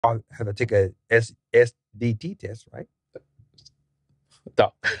I'll have to take a SDT test, right?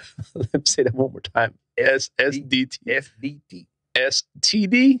 Let me say that one more time. SDT. SDT.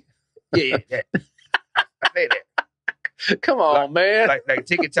 STD? Yeah. I say that. Come on, man. Like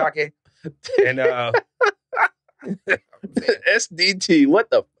tiki-taki. And SDT. What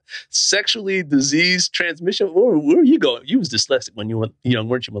the? Sexually diseased transmission? Where were you going? You was dyslexic when you were young,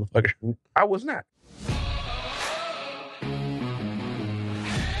 weren't you, motherfucker? I was not.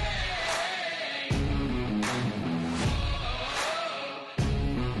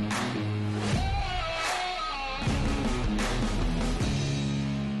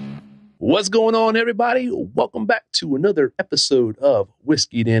 What's going on, everybody? Welcome back to another episode of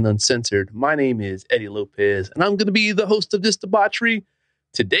Whiskey'd and Uncensored. My name is Eddie Lopez, and I'm going to be the host of this debauchery.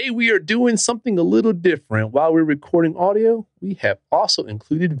 Today, we are doing something a little different. While we're recording audio, we have also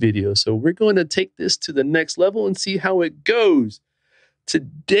included video. So we're going to take this to the next level and see how it goes.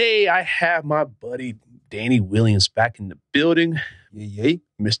 Today, I have my buddy Danny Williams back in the building. Yay,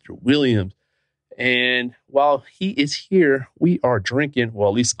 Mr. Williams. And while he is here, we are drinking, well,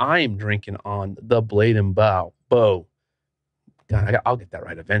 at least I am drinking on the Blade and Bow. God, I'll get that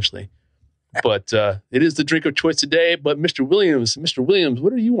right eventually. But it is the drink of choice today. But Mr. Williams,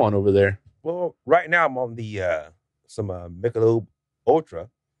 what are you on over there? Well, right now I'm on the some Michelob Ultra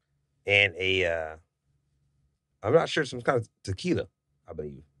and I'm not sure, some kind of tequila, I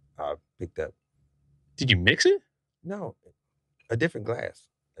believe I picked up. Did you mix it? No, a different glass,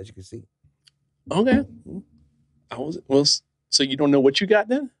 as you can see. Okay. So you don't know what you got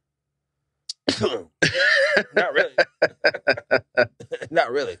then? Not really. Not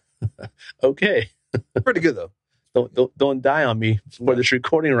really. Okay. Pretty good though. Don't die on me for this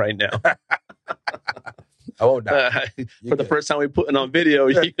recording right now. I won't die. For the first time we're putting on video,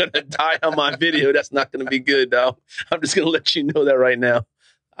 you're gonna die on my video. That's not gonna be good, though. I'm just gonna let you know that right now.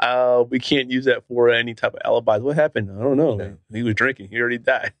 We can't use that for any type of alibis. What happened? I don't know. No. He was drinking. He already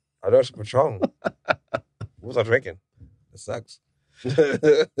died. I know some Patron. What was I drinking? It sucks.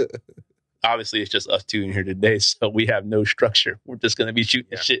 Obviously, it's just us two in here today, so we have no structure. We're just going to be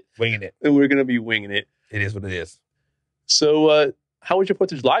shooting shit. Winging it. And we're going to be winging it. It is what it is. So, how was your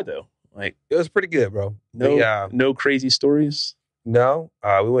 4th of July, though? Like, it was pretty good, bro. No crazy stories? No.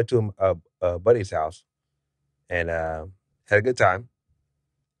 We went to a buddy's house and had a good time.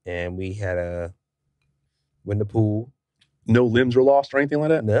 And we had went in the pool. No limbs were lost or anything like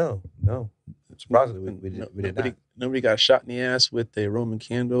that? No. Surprisingly, we did not. Nobody got shot in the ass with a Roman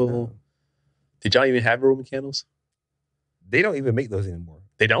candle. No. Did y'all even have Roman candles? They don't even make those anymore.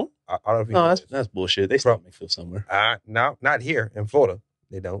 They don't? I don't know if you know that's bullshit. They still make those somewhere. No, not here in Florida.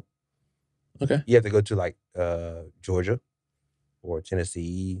 They don't. Okay. You have to go to like Georgia or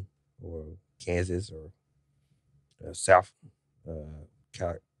Tennessee or Kansas or South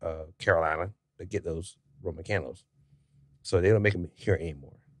Carolina to get those Roman candles. So they don't make them here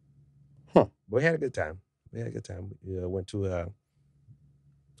anymore. Huh. But we had a good time. We went to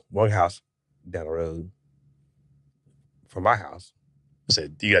one house down the road from my house. So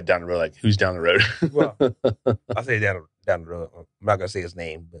you got down the road, like who's down the road? Well, I say down the road. I'm not gonna say his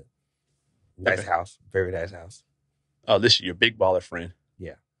name, but nice house, very nice house. Oh, this is your big baller friend.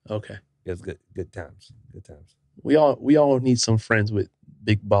 Yeah. Okay. It was good times. Good times. We all need some friends with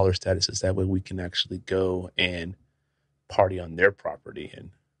big baller statuses. That way we can actually go and party on their property.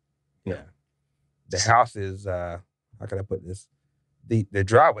 And yeah, the house is how can I put this? The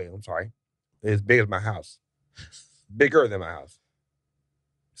driveway, I'm sorry, is big as my house, bigger than my house.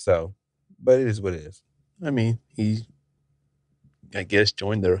 So, but it is what it is. I mean, he, I guess,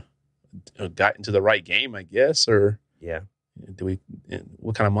 got into the right game, I guess, or yeah.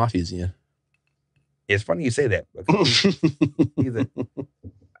 What kind of mafia is he in? It's funny you say that. Because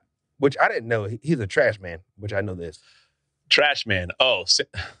which I didn't know. He's a trash man, which I know this. Trash man. Oh,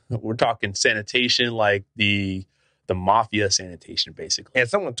 we're talking sanitation, like the mafia sanitation, basically. And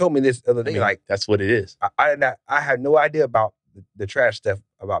someone told me this the other day. Like that's what it is. I had no idea about the trash stuff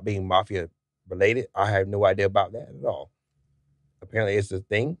about being mafia related. I have no idea about that at all. Apparently, it's a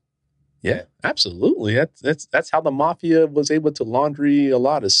thing. Yeah, absolutely. That's how the mafia was able to laundry a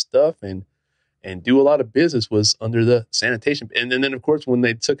lot of stuff and do a lot of business, was under the sanitation. And then of course, when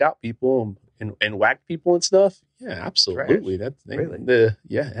they took out people and whacked people and stuff, yeah, absolutely. Trash. That's really?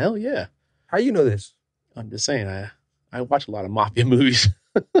 Yeah, hell yeah. How you know this? I'm just saying, I watch a lot of mafia movies.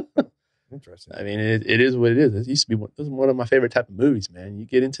 Interesting. I mean, it is what it is. It used to be one of my favorite type of movies, man. You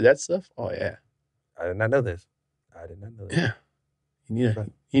get into that stuff, oh yeah. I did not know this. Yeah,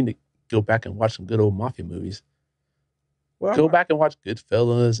 you need to go back and watch some good old mafia movies. Well, go back and watch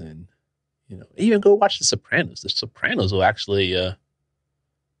Goodfellas, and even go watch The Sopranos. The Sopranos will actually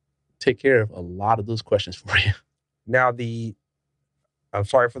take care of a lot of those questions for you. Now, I'm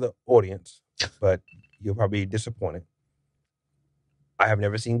sorry for the audience, but you'll probably be disappointed. I have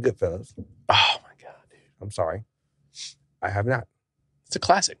never seen Goodfellas. Oh my God, dude! I'm sorry, I have not. It's a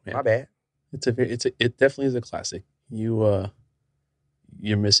classic, man. My bad. It definitely is a classic. You're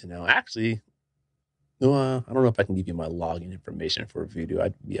missing out. Actually, no, I don't know if I can give you my login information for a video.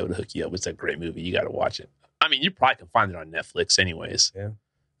 I'd be able to hook you up. It's a great movie. You got to watch it. I mean, you probably can find it on Netflix, anyways. Yeah.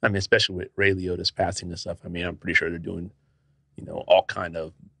 I mean, especially with Ray Liotta's passing and stuff. I mean, I'm pretty sure they're doing, all kind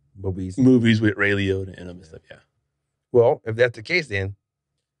of movies with Ray Liotta in them and stuff. Yeah. Well, if that's the case, then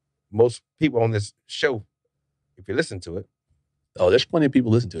most people on this show, if you listen to it, there's plenty of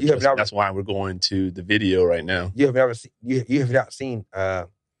people listening to it. That's why we're going to the video right now. You have not seen The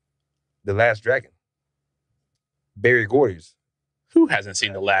Last Dragon. Barry Gordy's. Who hasn't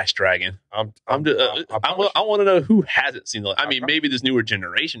seen The Last Dragon? I want to know who hasn't seen I mean, maybe this newer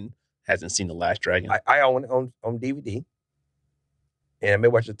generation hasn't seen The Last Dragon. I own it on DVD, and I may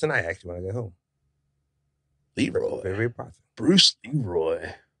watch it tonight. Actually, when I get home. Leroy. Very, very positive. Bruce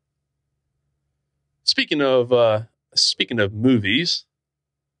Leroy. Speaking of movies,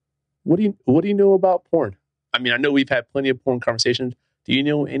 what do you know about porn? I mean, I know we've had plenty of porn conversations. Do you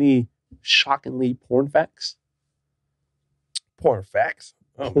know any shockingly porn facts? Porn facts?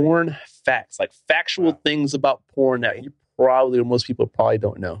 Porn facts, like factual things about porn that you probably, or most people probably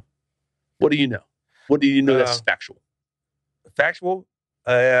don't know. What do you know? What do you know that's factual? Factual?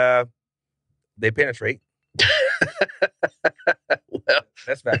 They penetrate. Well,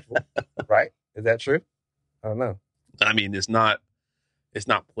 that's factual, right? Is that true? I don't know. I mean, it's not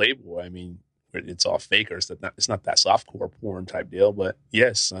Playboy. I mean, it's all fake, or it's not that softcore porn type deal. But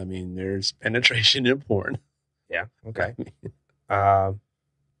yes, I mean, there's penetration in porn. Yeah. Okay.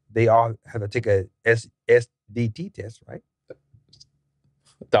 They all have to take a SDT test, right?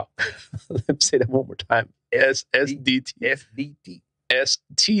 No. Let me say that one more time. SDT. SDT.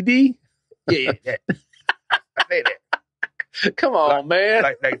 STD? Yeah. I say that. Come on, man.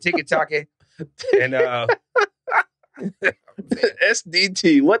 Like TikTok and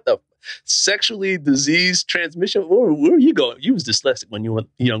SDT. What the sexually diseased transmission? Where were you going? You was dyslexic when you were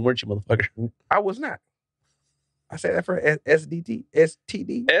young, weren't you, motherfucker? I was not. I said that for SDT,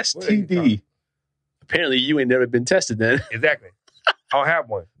 STD. STD. Apparently, you ain't never been tested then. Exactly. I don't have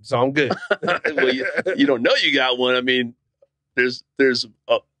one, so I'm good. Well, you don't know you got one. I mean, there's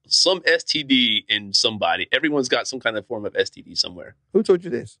some STD in somebody. Everyone's got some kind of form of STD somewhere. Who told you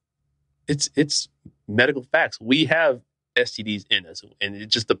this? It's medical facts. We have STDs in us, and it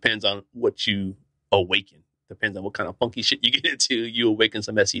just depends on what you awaken. Depends on what kind of funky shit you get into. You awaken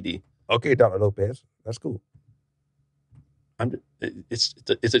some STD. Okay, Dr. Lopez, that's cool.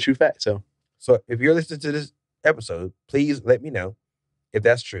 It's a true fact. So if you're listening to this episode, please let me know if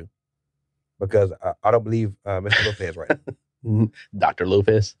that's true, because I don't believe Mr. Lopez right now. Dr.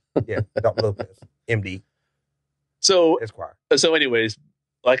 Lopez. Yeah, Dr. Lopez, MD. So Esquire. So anyways,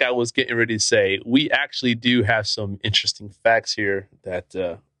 like I was getting ready to say, we actually do have some interesting facts here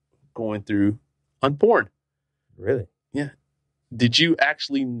that going through on porn. Really? Yeah. Did you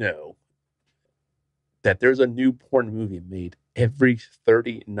actually know that there's a new porn movie made every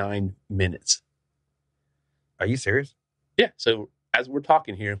 39 minutes? Are you serious? Yeah. So as we're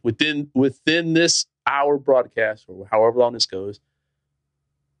talking here, within this hour broadcast, or however long this goes,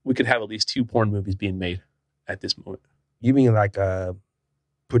 we could have at least 2 porn movies being made at this moment. You mean like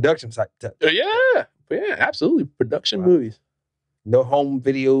production site? Yeah, absolutely. Production movies. No home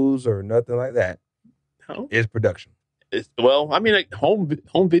videos or nothing like that. No. It's production. Well, I mean, like home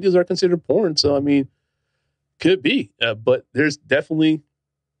videos are considered porn, so I mean, could be, but there's definitely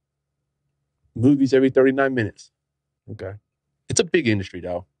movies every 39 minutes. Okay. It's a big industry,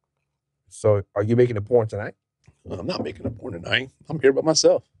 though. So, are you making a porn tonight? Well, I'm not making a porn tonight. I'm here by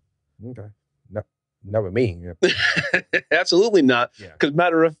myself. Okay. Not with me. Yeah. Absolutely not. Because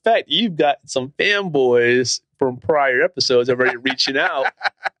matter of fact, you've got some fanboys from prior episodes already reaching out.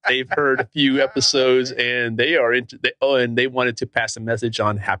 They've heard a few episodes and they are and they wanted to pass a message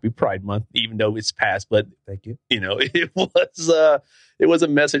on Happy Pride Month, even though it's past. But thank you. It was a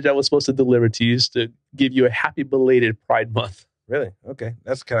message I was supposed to deliver to you to give you a happy belated Pride Month. Really? Okay.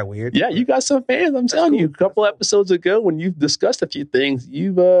 That's kind of weird. Yeah, you got some fans. I'm telling you, a couple episodes ago when you've discussed a few things,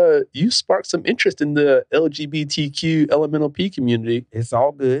 you sparked some interest in the LGBTQ elemental P community. It's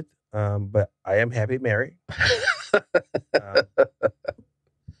all good. But I am happy married.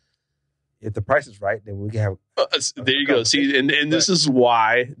 If the price is right, then we can have. There you go. See, and this is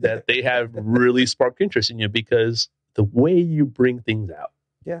why that they have really sparked interest in you, because the way you bring things out,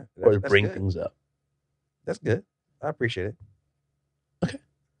 that's bring good. things up. That's good. I appreciate it. Okay.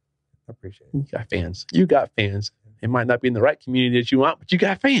 appreciate it. You got fans. You got fans. It might not be in the right community that you want, but you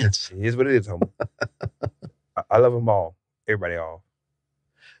got fans. It is what it is, homie. I love them all. Everybody all.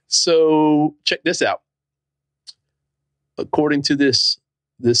 So check this out. According to this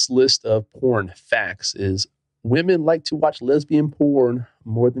list of porn facts is women like to watch lesbian porn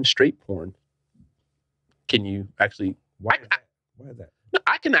more than straight porn. Can you actually... Why is that?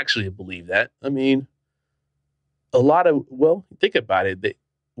 I can actually believe that. I mean, think about it.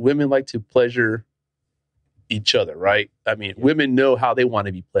 Women like to pleasure each other, right? I mean, women know how they want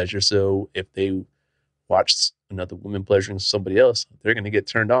to be pleasured. So if they watch another woman pleasuring somebody else, they're going to get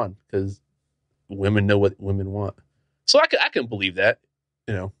turned on because women know what women want. So I can believe that.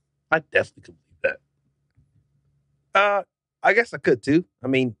 I definitely could believe that. I guess I could too. I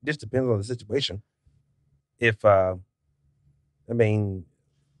mean, just depends on the situation. If that's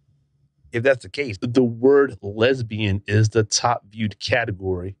the case. The word lesbian is the top viewed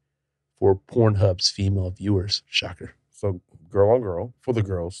category for Pornhub's female viewers. Shocker. So girl on girl for the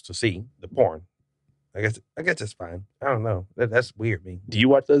girls to see the porn. I guess that's fine. I don't know. That's weird. Do you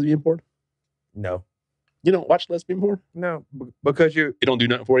watch lesbian porn? No. You don't watch lesbian porn? No, because it don't do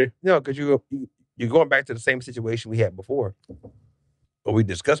nothing for you? No, because you're going back to the same situation we had before, or we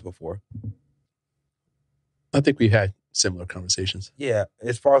discussed before. I think we had similar conversations. Yeah,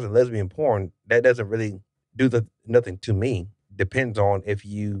 as far as the lesbian porn, that doesn't really do nothing to me. Depends on if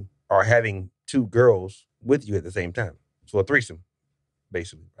you are having two girls with you at the same time. So a threesome,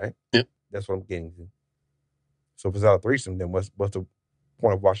 basically, right? Yeah. That's what I'm getting to. So if it's not a threesome, then what's the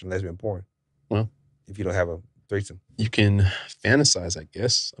point of watching lesbian porn? Well, if you don't have a threesome. You can fantasize, I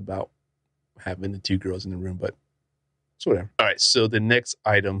guess, about having the two girls in the room, but it's whatever. All right, so the next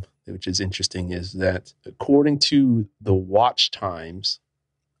item, which is interesting, is that according to the watch times,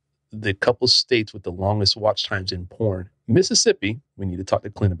 the couple states with the longest watch times in porn, Mississippi, we need to talk to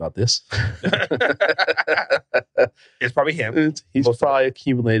Clint about this. It's probably him. He's probably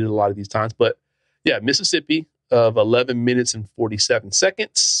accumulated a lot of these times, but yeah, Mississippi of 11 minutes and 47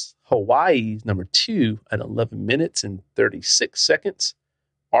 seconds. Hawaii's number 2 at 11 minutes and 36 seconds.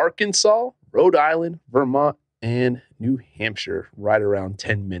 Arkansas, Rhode Island, Vermont, and New Hampshire right around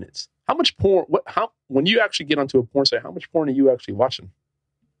 10 minutes. How much porn, when you actually get onto a porn site, how much porn are you actually watching?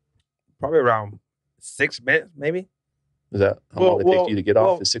 Probably around 6 minutes, maybe. Is that how long it takes you to get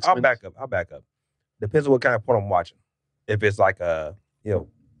off? Is 6 minutes? I'll back up. Depends on what kind of porn I'm watching. If it's like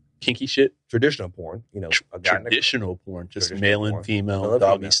kinky shit, traditional porn, a guy traditional porn, just male and female,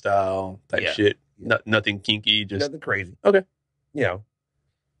 doggy style type shit. Yeah. Nothing kinky, just nothing crazy. Okay.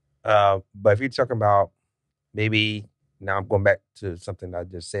 But if you're talking about maybe, now I'm going back to something I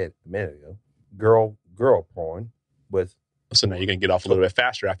just said a minute ago, girl porn with. So now you're going to get off a little bit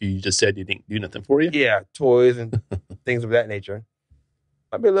faster after you just said you didn't do nothing for you? Yeah, toys and things of that nature.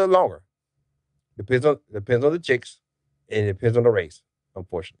 Might be a little longer. Depends on the chicks, and it depends on the race,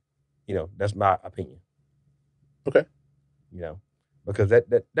 unfortunately. That's my opinion. Okay. Because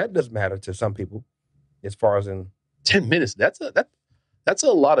that does matter to some people as far as in 10 minutes. That's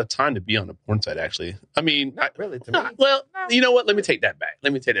a lot of time to be on a porn site, actually. I mean, not really to me. Well, you know what? Let me take that back.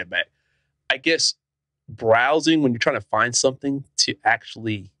 I guess browsing when you're trying to find something to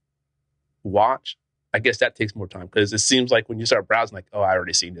actually watch, I guess that takes more time because it seems like when you start browsing, like, oh, I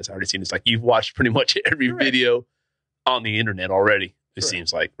already seen this. Like you've watched pretty much every video on the internet already. It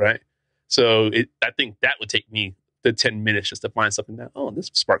seems like, right? So I think that would take me the 10 minutes just to find something that, oh, this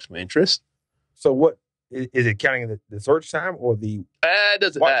sparks my interest. So what is it counting the search time or the?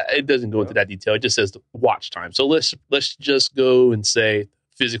 It doesn't go into that detail. It just says the watch time. So let's just go and say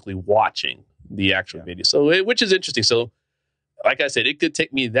physically watching the actual video. So which is interesting. So like I said, it could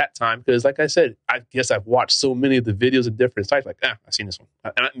take me that time because like I said, I guess I've watched so many of the videos in different sites. Like, I've seen this one.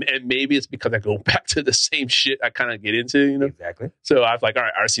 And maybe it's because I go back to the same shit I kind of get into, Exactly. So I've like, all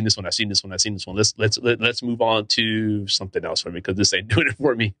right, I've seen this one. Let's move on to something else for me because this ain't doing it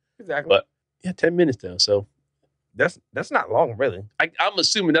for me. Exactly. But yeah, 10 minutes though. So that's not long, really. I'm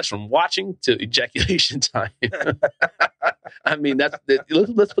assuming that's from watching to ejaculation time. I mean, let's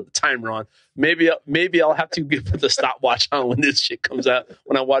put the timer on. Maybe I'll have to put the stopwatch on when this shit comes out.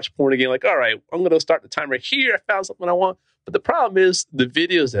 When I watch porn again, like, all right, I'm going to start the timer here. I found something I want. But the problem is the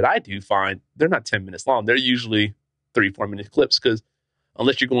videos that I do find, they're not 10 minutes long. They're usually 3-4 minute clips because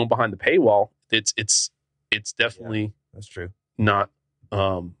unless you're going behind the paywall, it's definitely that's true. Not.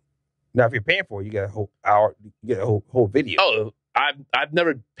 Now, if you're paying for it, you get a whole hour, you get a whole video. Oh, I've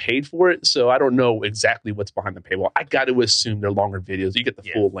never paid for it, so I don't know exactly what's behind the paywall. I got to assume they're longer videos. You get the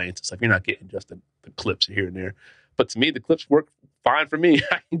full length and stuff. You're not getting just the clips here and there. But to me, the clips work fine for me.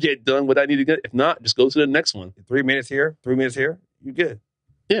 I can get done what I need to get. If not, just go to the next one. 3 minutes here, 3 minutes here. You're good.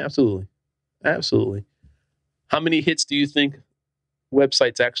 Yeah, absolutely. Absolutely. How many hits do you think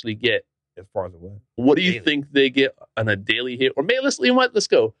websites actually get? As far as what? What do you think they get on a daily hit? Or maybe let's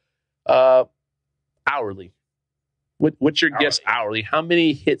go hourly. What's your guess hourly? How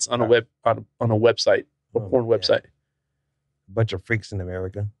many hits on a website, a porn website? A bunch of freaks in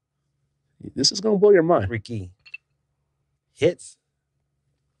America. This is gonna blow your mind. Freaky hits,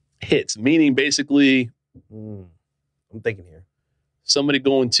 meaning basically. I'm thinking here. Somebody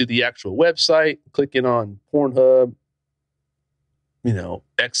going to the actual website, clicking on Pornhub,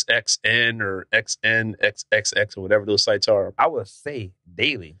 XXN or XNXXX or whatever those sites are. I would say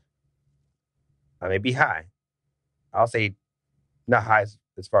daily. I may be high. I'll say not high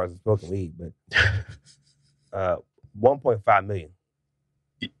as far as smoking weed, but 1.5 million.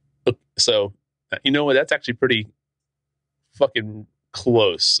 So, you know what? That's actually pretty fucking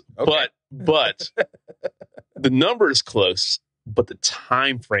close. Okay. But the number is close, but the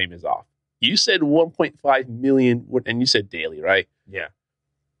time frame is off. You said 1.5 million, and you said daily, right? Yeah.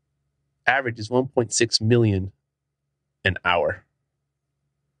 Average is 1.6 million an hour.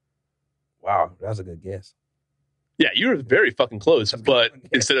 Wow, that's a good guess. Yeah, you were very fucking close, but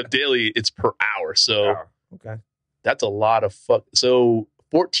instead of daily, it's per hour. So okay, that's a lot of fuck. So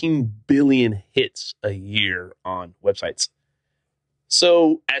 14 billion hits a year on websites.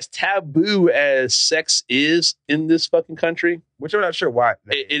 So as taboo as sex is in this fucking country, which I'm not sure why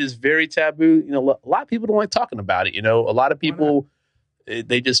it is very taboo. A lot of people don't like talking about it. A lot of people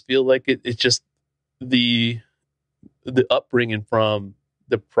they just feel like it's just the upbringing from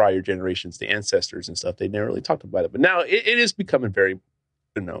the prior generations, the ancestors and stuff. They never really talked about it, but now it is becoming very,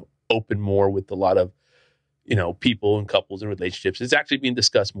 open more with a lot of, people and couples and relationships. It's actually being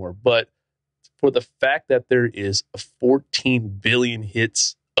discussed more, but for the fact that there is 14 billion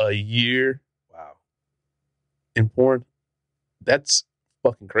hits a year, wow, in porn, that's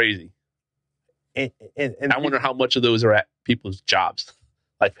fucking crazy. And I wonder how much of those are at people's jobs.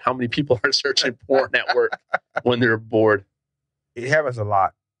 Like how many people are searching porn at work when they're bored. It happens a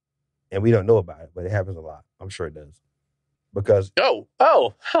lot, and we don't know about it, but it happens a lot. I'm sure it does. Because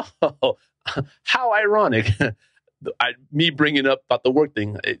how ironic. Me bringing up about the work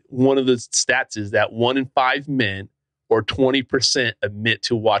thing, one of the stats is that 1 in 5 men or 20% admit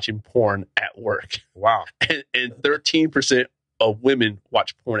to watching porn at work. Wow. And 13% of women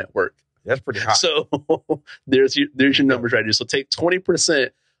watch porn at work. That's pretty high. So there's your numbers right here. So take 20%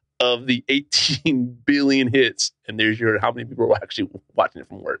 of the 18 billion hits, and there's how many people are actually watching it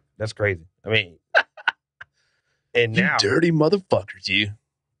from work. That's crazy. I mean, and you now, dirty motherfuckers, you.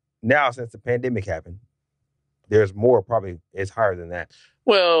 Now, since the pandemic happened, there's more, probably it's higher than that.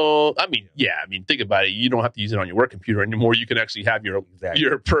 Well, think about it. You don't have to use it on your work computer anymore. You can actually have your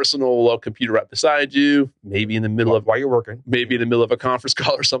personal computer right beside you. Maybe in the middle while you're working. Maybe in the middle of a conference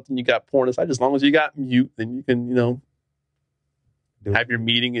call or something, you got porn aside. As long as you got mute, then you can, have your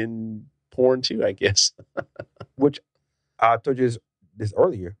meeting in porn too, I guess. Which I told you this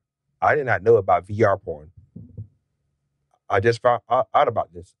earlier. I did not know about VR porn. I just found out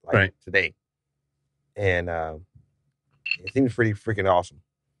about this today. And it seems pretty freaking awesome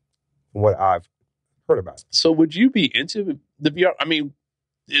from what I've heard about it. So would you be into the VR? I mean,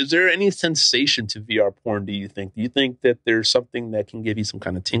 is there any sensation to VR porn, do you think? Do you think that there's something that can give you some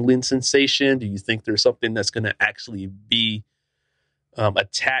kind of tingling sensation? Do you think there's something that's going to actually be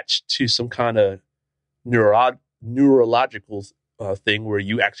attached to some kind of neurological thing where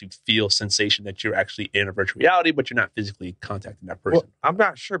you actually feel sensation that you're actually in a virtual reality, but you're not physically contacting that person? Well, I'm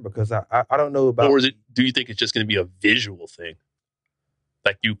not sure because I don't know about... Or do you think it's just going to be a visual thing?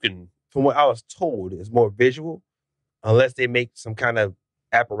 Like you can... From what I was told, it's more visual unless they make some kind of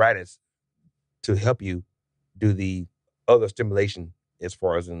apparatus to help you do the other stimulation as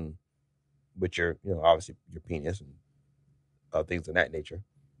far as with your, obviously your penis and things of that nature.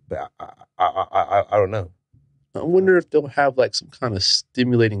 But I don't know. I wonder if they'll have like some kind of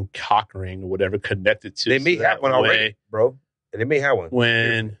stimulating cock ring or whatever connected to. They may have one already, bro. They may have one.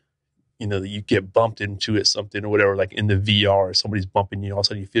 When, you get bumped into it, something or whatever, like in the VR, somebody's bumping you, all of a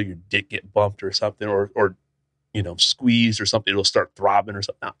sudden you feel your dick get bumped or something, or squeezed or something, it'll start throbbing or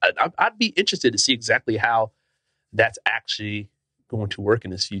something. I'd be interested to see exactly how that's actually going to work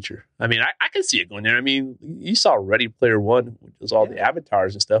in this future. I mean, I can see it going there. I mean, you saw Ready Player One, which was all the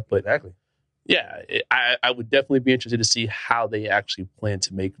avatars and stuff, but exactly. Yeah, I would definitely be interested to see how they actually plan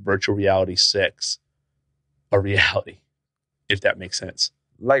to make virtual reality sex a reality, if that makes sense.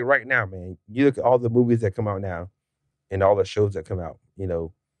 Like right now, man, you look at all the movies that come out now and all the shows that come out,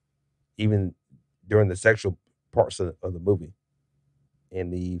 even during the sexual parts of the movie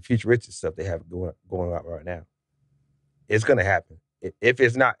and the futuristic stuff they have going on right now. It's going to happen. If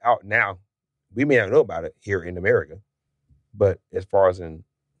it's not out now, we may not know about it here in America, but as far as in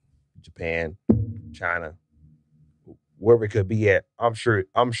Japan, China, wherever it could be at, I'm sure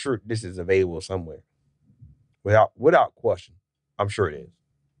this is available somewhere. Without question. I'm sure it is.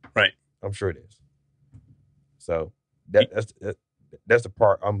 Right. I'm sure it is. So that's the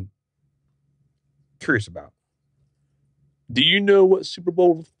part I'm curious about. Do you know what Super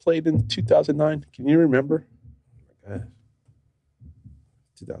Bowl was played in 2009? Can you remember? Oh my gosh.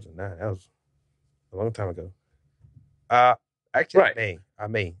 2009. That was a long time ago. Actually, Right. I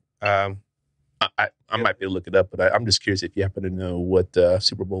may. I might be able to look it up, but I'm just curious if you happen to know what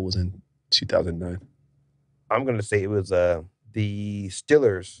Super Bowl was in 2009. I'm going to say it was the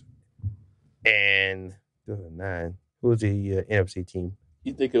Steelers and 2009. Who was the NFC team?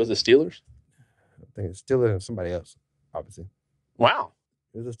 You think it was the Steelers? I think it's Steelers and somebody else, obviously. Wow.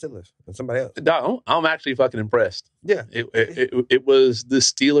 It was the Steelers and somebody else. No, I'm actually fucking impressed. Yeah. It was the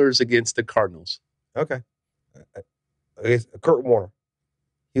Steelers against the Cardinals. Okay. It's Kurt Warner.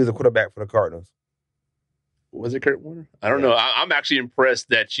 He was a quarterback for the Cardinals. Was it Kurt Warner? I don't know. I'm actually impressed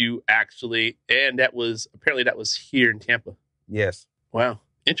that you actually, and that was here in Tampa. Yes. Wow.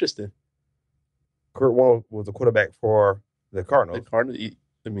 Interesting. Kurt Warner was a quarterback for the Cardinals. The Cardinals.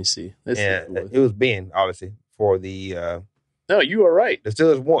 Let me see. Let's see And who it was. it was Ben, obviously, for the No, you are right. the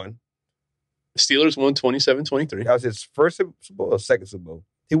Steelers won. Steelers won 27-23. That was his first Super Bowl or second Super Bowl.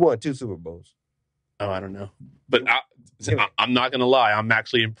 He won 2 Super Bowls. Oh, I don't know. But I'm not going to lie. I'm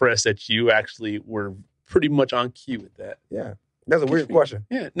actually impressed that you actually were pretty much on cue with that. Yeah. That's a weird question.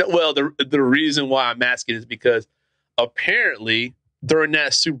 Yeah. No, well, the reason why I'm asking is because apparently during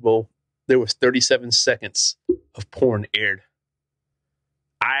that Super Bowl, there was 37 seconds of porn aired.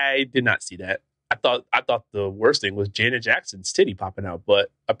 I did not see that. I thought the worst thing was Janet Jackson's titty popping out,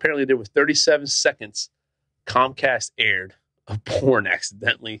 but apparently there was 37 seconds Comcast aired of porn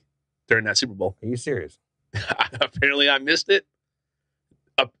accidentally during that Super Bowl. Are you serious? Apparently I missed it.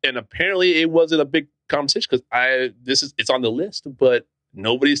 And apparently it wasn't a big conversation because it's on the list, but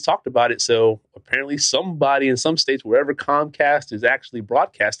nobody's talked about it. So apparently somebody in some states, wherever Comcast is actually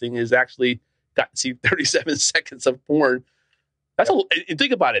broadcasting, is actually got to see 37 seconds of porn. And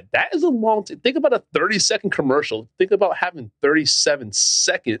think about it. That is a long time. Think about a 30-second commercial. Think about having 37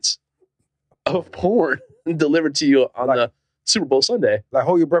 seconds of porn delivered to you on the Super Bowl Sunday. Like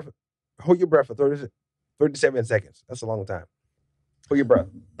hold your breath for 37 seconds. That's a long time. Hold your breath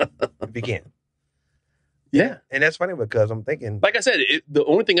if you can. Yeah. And that's funny because I'm thinking, like I said, the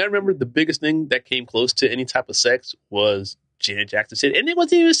only thing I remember, the biggest thing that came close to any type of sex was Janet Jackson's titty. And it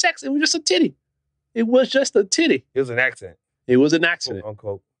wasn't even sex. It was just a titty. It was just a titty. it was an accident. It was an accident. Quote,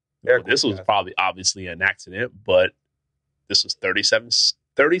 unquote. Well, this was probably obviously an accident, but this was 37.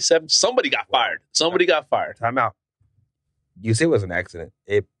 Somebody got fired. Somebody got fired. Time out. You say it was an accident.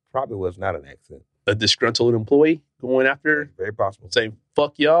 It probably was not an accident. A disgruntled employee going after, Very possible. saying,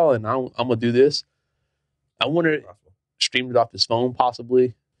 fuck y'all, and I'm going to do this. I wonder, streamed it off his phone,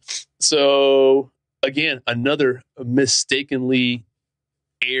 possibly. So, again, another mistakenly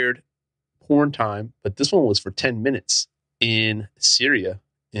aired porn time, but this one was for 10 minutes in Syria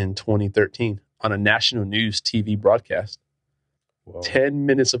in 2013 on a national news TV broadcast. Whoa. 10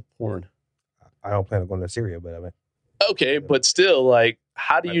 minutes of porn. I don't plan on going to Syria, but I mean. Okay, but still, like,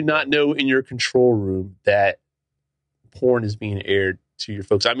 how do you not know in your control room that porn is being aired to your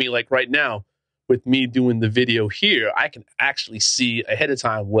folks? I mean, like right now, with me doing the video here, I can actually see ahead of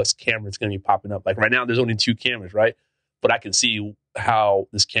time what's camera's going to be popping up. Like right now, there's only 2 cameras, right? But I can see how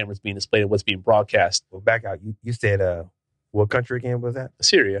this camera's being displayed and what's being broadcast. Well, back out. You said, what country again was that?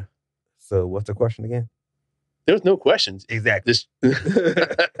 Syria. So what's the question again? There was no questions. Exactly.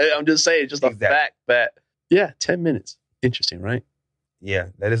 I'm just saying, just a fact that, 10 minutes. Interesting, right? Yeah,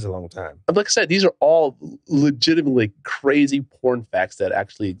 that is a long time. Like I said, these are all legitimately crazy porn facts that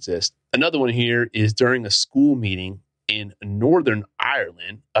actually exist. Another one here is during a school meeting in Northern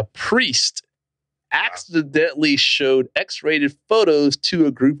Ireland, a priest accidentally showed X-rated photos to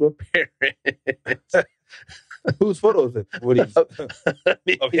a group of parents. Whose photo is it?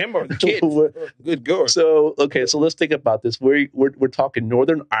 Of him or the kids? Good God. So let's think about this. We're talking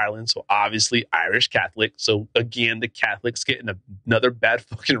Northern Ireland, so obviously Irish Catholic. So again, the Catholics getting another bad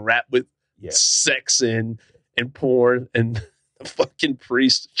fucking rap with sex and porn, and the fucking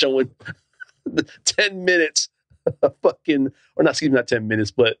priest showing 10 minutes of fucking, or not, excuse me, not 10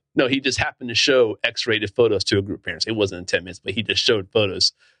 minutes, but no, he just happened to show X-rated photos to a group of parents. It wasn't in 10 minutes, but he just showed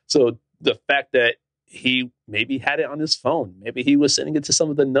photos. So the fact that he maybe had it on his phone. Maybe he was sending it to some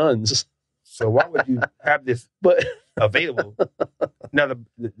of the nuns. So why would you have this available? Now,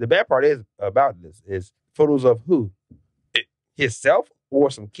 the bad part is about this is photos of who? Himself or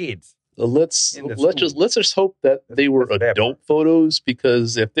some kids? Let's In the let's just hope that they were that's the bad adult photos,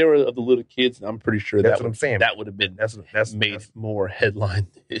 because if they were of the little kids, I'm pretty sure That's what I'm saying. that would have been That's made more headline.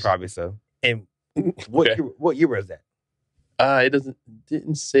 probably so. And what year was that?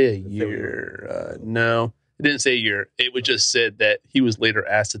 Didn't say a It said year. No, it didn't say a year. It would just said that he was later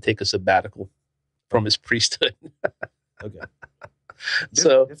asked to take a sabbatical from his priesthood. Okay.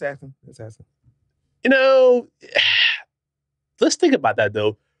 So Just asking. Let's think about that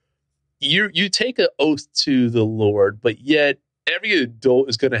though. You take an oath to the Lord, but yet every adult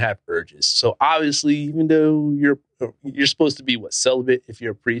is going to have urges. So obviously, even though you're supposed to be celibate if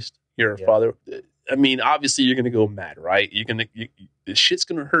you're a priest, you're a father. I mean, obviously you're going to go mad, right? The shit's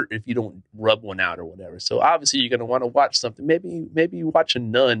going to hurt if you don't rub one out or whatever. So obviously you're going to want to watch something. Maybe you watch a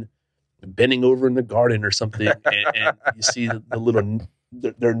nun bending over in the garden or something, and you see the little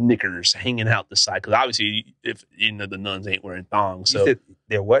their knickers hanging out the side. Because obviously, if the nuns ain't wearing thongs, so You said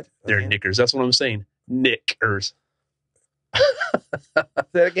they're what? they're knickers. That's what I'm saying. Knickers. Say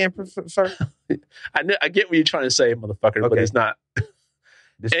that again, sir. I get what you're trying to say, motherfucker, but Okay. it's not.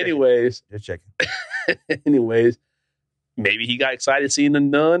 Just Anyways, checking. anyways, maybe he got excited seeing a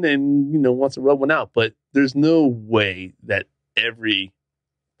nun and wants to rub one out. But there's no way that every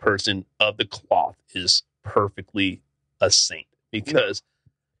person of the cloth is perfectly a saint, because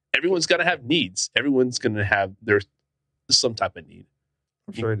everyone's got to have needs. Everyone's going to have there's some type of need.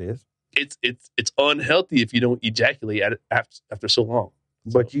 I'm sure it is. It's unhealthy if you don't ejaculate after so long.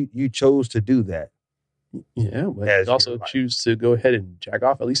 But you chose to do that. Yeah, but As you also your life. choose to go ahead and jack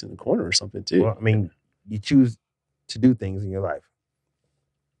off at least in the corner or something too. Well, I mean, you choose to do things in your life,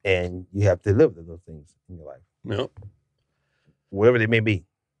 and you have to live with those things in your life, No. whatever they may be.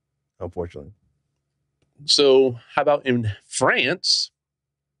 Unfortunately, So how about in France,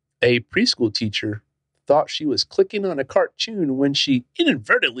 a preschool teacher thought she was clicking on a cartoon when she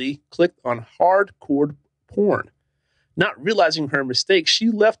inadvertently clicked on hardcore porn. Not realizing her mistake, she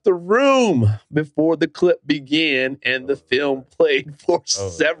left the room before the clip began and the film played for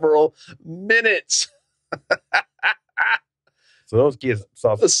several minutes. so those kids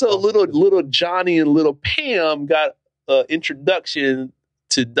saw. So little Johnny and little Pam got an introduction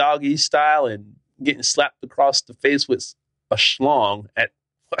to doggy style and getting slapped across the face with a schlong at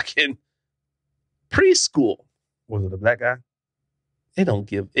fucking preschool. Was it a black guy? It doesn't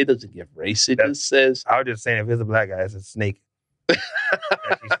give race. It That's- just says I was just saying, if it's a black guy, it's a snake.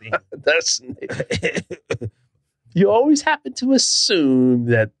 that's. You always happen to assume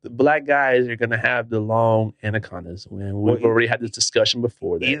that the black guys are going to have the long anacondas. When we've already had this discussion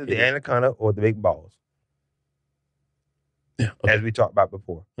before. That Either the anaconda or the big balls, yeah, okay. as we talked about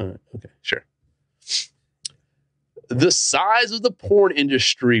before. All right, okay, sure. The size of the porn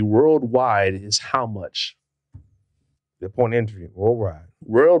industry worldwide is how much? The porn industry worldwide.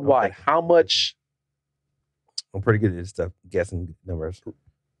 Worldwide, Okay. how much? I'm pretty good at this stuff, guessing numbers.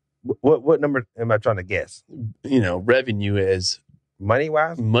 What number am I trying to guess? Revenue is Money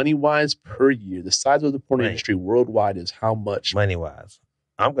wise? money wise per year. The size of the porn Right. industry worldwide is how much? Money wise.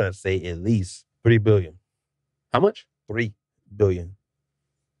 I'm going to say at least 3 billion. How much? 3 billion.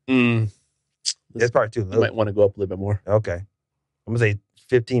 Mm, That's probably too you low. might want to go up a little bit more. Okay. I'm going to say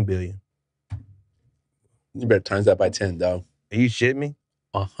 15 billion. You better times that by 10, though. Are you shitting me?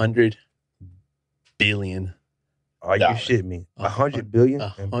 100 billion. Are you shitting me? 100 billion?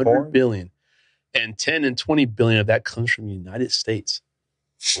 in 100 porn? billion. And 10 and 20 billion of that comes from the United States.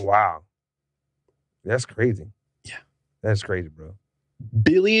 Wow. That's crazy. Yeah. That's crazy, bro.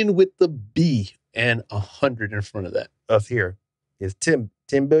 Billion with the B and 100 in front of that. Us here is 10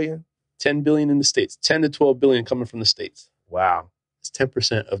 billion? 10 billion in the States. 10 to 12 billion coming from the States. Wow. It's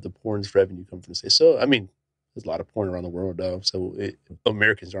 10% of the porn's revenue coming from the States. So, I mean, there's a lot of porn around the world, though. So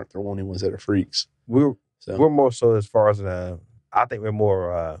Americans aren't the only ones that are freaks. We're So more so as far as, I think we're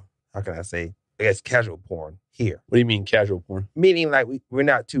more, how can I say, I guess casual porn here. what do you mean casual porn? Meaning like we're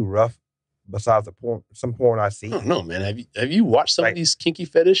not too rough besides the porn, some porn I see. I don't know, man. Have you watched some Like, of these kinky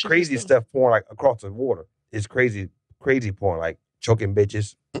fetishes? Crazy stuff porn like across the water. It's crazy porn, like choking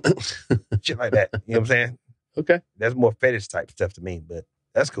bitches, shit like that. You know what I'm saying? Okay. That's more fetish type stuff to me, but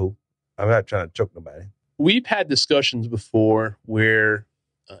that's cool. I'm not trying to choke nobody. We've had discussions before where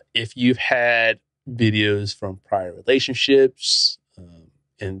if you've had videos from prior relationships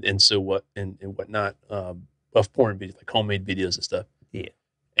and so what and whatnot of porn videos, like homemade videos and stuff. Yeah.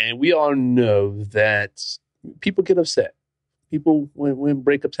 And we all know that people get upset. People, when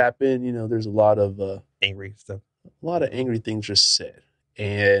breakups happen, there's a lot of Angry stuff. angry things are said.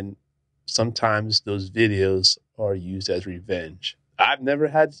 And sometimes those videos are used as revenge. I've never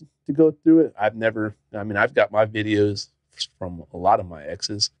had to go through it. I've got my videos from a lot of my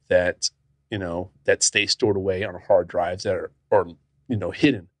exes that, that stay stored away on hard drives that are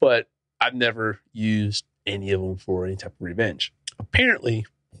hidden. But I've never used any of them for any type of revenge. Apparently,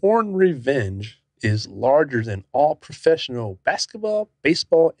 porn revenge is larger than all professional basketball,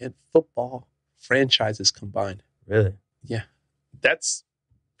 baseball, and football franchises combined. Really? Yeah. That's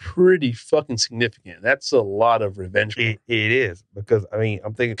pretty fucking significant. That's a lot of revenge. It is, because I'm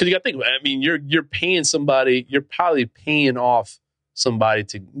thinking, because you got to think about it. You're paying somebody. You're probably paying off somebody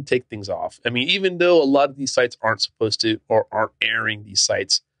to take things off. Even though a lot of these sites aren't supposed to or aren't airing these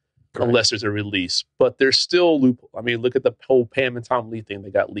sites. Correct. Unless there's a release, but there's still loophole. Look at the whole Pam and Tom Lee thing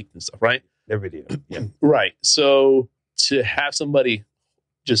that got leaked and stuff, right? Their video, yeah, right. So to have somebody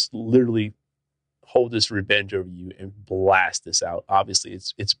just literally hold this revenge over you and blast this out, obviously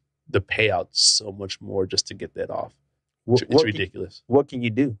it's the payout so much more just to get that off. It's ridiculous. What can you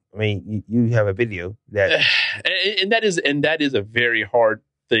do? You have a video that, and that is a very hard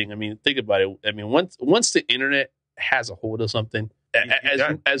thing. Think about it. Once the internet has a hold of something.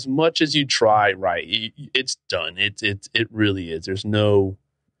 As much as you try, right? It's done. It really is.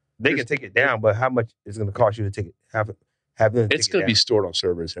 They can take it down, but how much is it going to cost you to take it? Have them? It's going to be stored on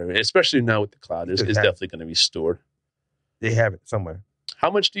servers, especially now with the cloud. It's definitely going to be stored. They have it somewhere.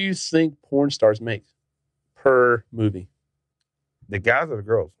 How much do you think porn stars make per movie? The guys or the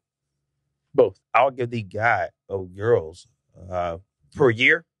girls? Both. I'll give the guy or girls per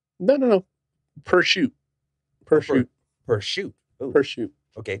year. No. Per shoot. Per shoot. Ooh. Per shoot.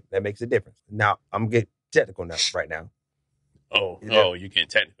 Okay, that makes a difference. Now, I'm getting technical right now. Oh, you're getting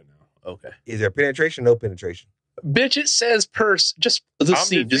technical now. Okay. Is there penetration? No penetration. Bitch, it says just the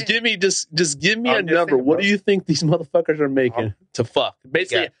scene. Just give me a number. What do you think these motherfuckers are making to fuck?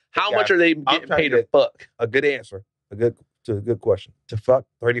 Basically, how much are they getting paid to fuck? A good answer. A good question. To fuck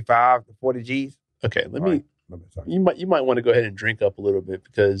 35 to 40 G's. Okay, you might want to go ahead and drink up a little bit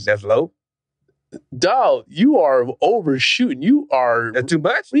because that's low. Dog, you are overshooting. You are. That's too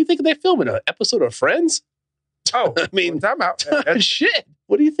much? What do you think they filming? An episode of Friends? Oh, time out. Shit.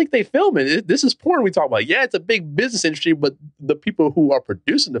 What do you think they filming? This is porn we talk about. Yeah, it's a big business industry, but the people who are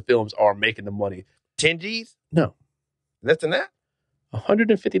producing the films are making the money. 10 G's? No. Less than that?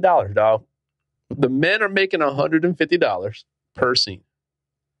 $150, dog. The men are making $150 per scene.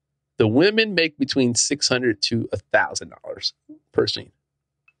 The women make between $600 to $1,000 per scene.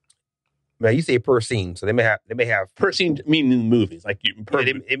 Now you say per scene, so they may have per scene, meaning in the movies, like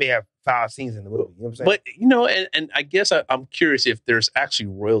they may have 5 scenes in the movie. You know what I'm saying? But and I guess I'm curious if there's actually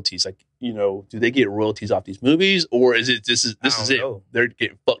royalties. Like, do they get royalties off these movies, or is it this is it? They're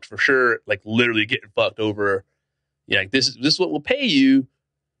getting fucked for sure, like literally getting fucked over. Yeah, like this is what will pay you.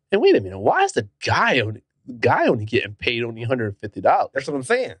 And wait a minute, why is the guy only getting paid only $150? That's what I'm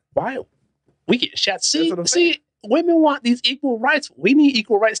saying. Why we get shot? See. Women want these equal rights. We need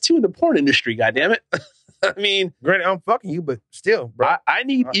equal rights too in the porn industry. Goddammit. Granted, I'm fucking you, but still, bro. I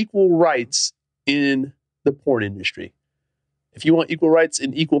need equal rights in the porn industry. If you want equal rights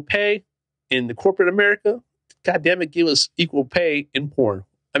and equal pay in the corporate America, goddammit, give us equal pay in porn.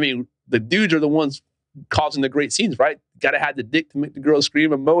 The dudes are the ones causing the great scenes, right? Got to have the dick to make the girls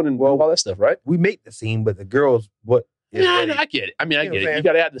scream and moan and all that stuff, right? We make the scene, but the girls, what? I get it. I get it. You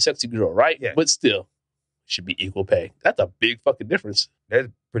got to have the sexy girl, right? Yeah. But still. Should be equal pay. That's a big fucking difference. That's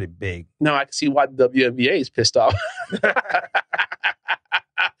pretty big. Now I can see why the WNBA is pissed off.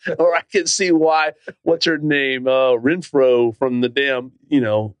 Or I can see why, what's her name? Renfro from the damn,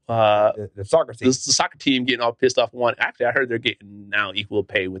 the soccer team. The soccer team getting all pissed off. Actually, I heard they're getting now equal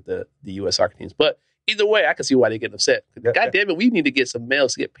pay with the U.S. soccer teams. But either way, I can see why they're getting upset. God damn it, we need to get some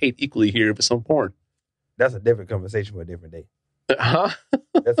males to get paid equally here for some porn. That's a different conversation for a different day.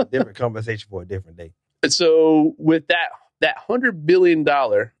 That's a different conversation for a different day. So with that $100 billion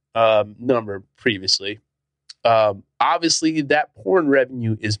number previously, obviously that porn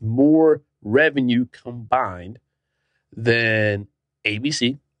revenue is more revenue combined than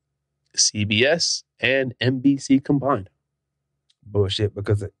ABC, CBS, and NBC combined. Bullshit,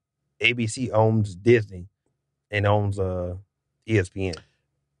 because ABC owns Disney and owns ESPN.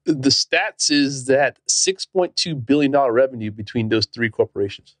 The stats is that $6.2 billion revenue between those three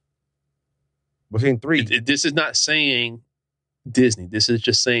corporations. Between three. This is not saying Disney. This is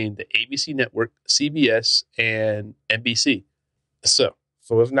just saying the ABC network, CBS, and NBC. So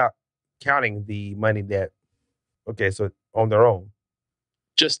it's not counting the money that, so on their own.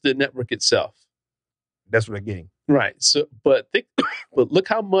 Just the network itself. That's what they're getting. Right. So, but look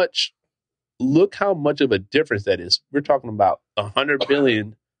how much of a difference that is. We're talking about $100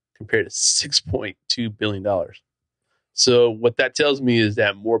 billion compared to $6.2 billion. So what that tells me is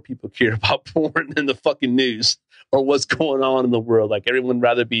that more people care about porn than the fucking news or what's going on in the world. Like everyone would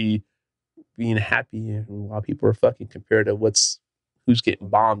rather be being happy while people are fucking compared to who's getting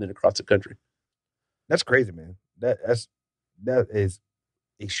bombed across the country. That's crazy, man. That is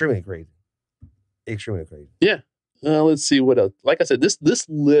extremely crazy. Extremely crazy. Yeah. Let's see what else. Like I said, this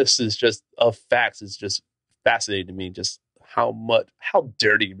list is just of facts. It's just fascinating to me. Just how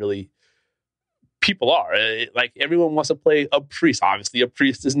dirty really people are. Like everyone wants to play a priest. Obviously, a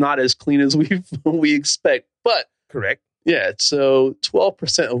priest is not as clean as we expect. But correct. Yeah. So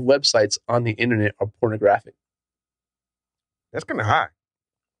 12% of websites on the internet are pornographic. That's kind of high.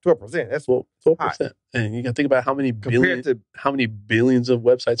 12%. That's 12%. High. And you got to think about how many billions of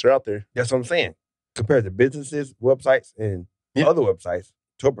websites are out there. That's what I'm saying. Compared to businesses, websites, and other websites,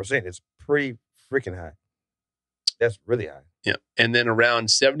 12% is pretty freaking high. That's really high. Yeah. And then around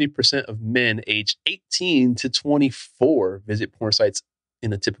 70% of men aged 18 to 24 visit porn sites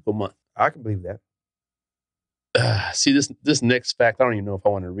in a typical month. I can believe that. See, this next fact, I don't even know if I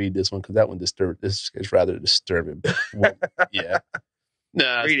want to read this one because that one this is rather disturbing. Well, yeah.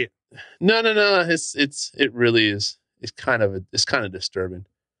 Nah, read it. No. It really is. It's kind of disturbing.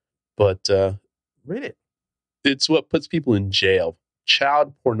 But read it. It's what puts people in jail.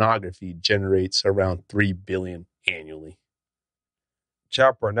 Child pornography generates around $3 billion annually.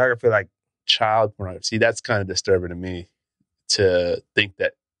 Child pornography, like child pornography. See, that's kind of disturbing to me to think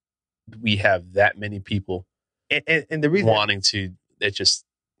that we have that many people and the reason wanting to. It just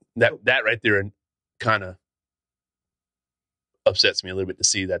that right there kind of upsets me a little bit to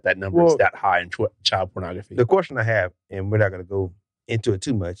see that number is that high in child pornography. The question I have, and we're not going to go into it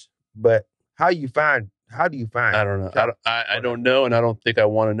too much, but how do you find? I don't know. I don't know, and I don't think I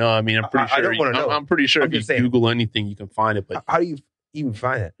want to know. I mean, I'm pretty sure. I don't want to know. I'm pretty sure if you Google anything, you can find it. But how do you even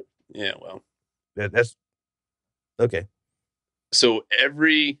find it? Yeah, well, that's okay. So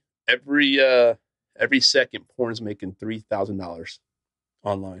every second, porn is making $3,000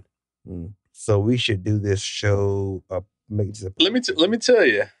 online. So we should do this show. Let me tell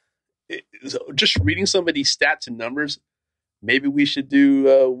you, just reading some of these stats and numbers. Maybe we should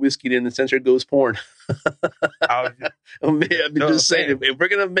do Whiskey'd and Uncensored Goes Porn. I'm just saying, if we're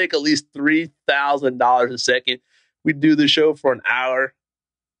going to make at least $3,000 a second, we do the show for an hour.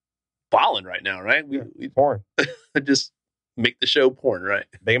 Balling right now, right? We porn. Just make the show porn, right?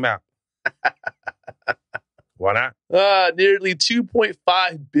 Make them out. Why not? Nearly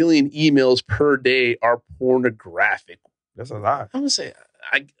 2.5 billion emails per day are pornographic. That's a lot. I'm going to say,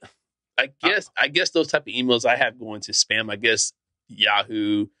 I guess those type of emails I have going to spam. I guess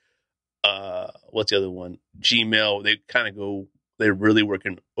Yahoo, what's the other one? Gmail. They kind of go. They're really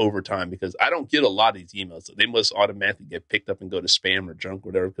working overtime because I don't get a lot of these emails. So they must automatically get picked up and go to spam or junk or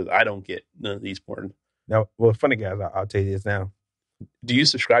whatever because I don't get none of these porn. Now, well, funny guys, I'll tell you this now. Do you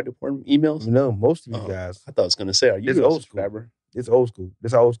subscribe to porn emails? No, most of you guys. I thought I was going to say, are you a subscriber? It's old school.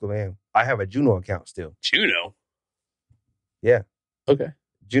 This is how old school I am. I have a Juno account still. Juno? Yeah. Okay.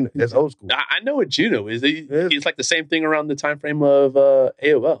 Juno, that's old school. I know what Juno is. It's like the same thing around the time frame of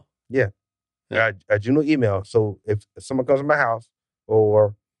AOL. Yeah. A Juno email. So if someone comes to my house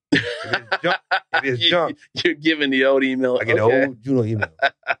or if it's junk, you're giving the old email. I get an old Juno email.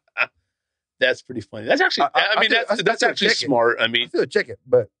 That's pretty funny. That's actually, that's actually smart. I mean, I still check it,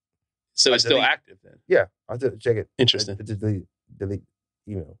 but so it's still active then. Yeah, I still check it. Interesting. I just delete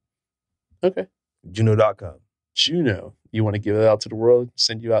email. Okay. Juno.com. Juno. You want to give it out to the world?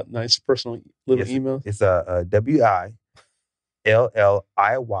 Send you out nice personal little email? It's a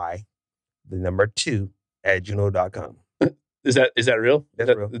WILLIY, the number 2 at Juno.com. Is that real? That's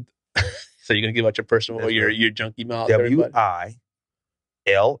real. So you're gonna give out your personal or your junk email? WILLIY,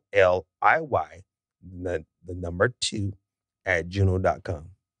 the number 2 at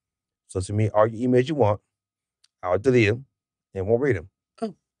Juno.com. So to me, all your emails you want, I'll delete them and won't read them.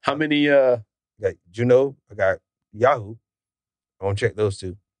 Oh, how many? I got Juno. I got Yahoo. I won't check those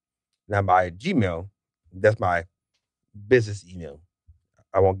two. Now my Gmail, that's my business email.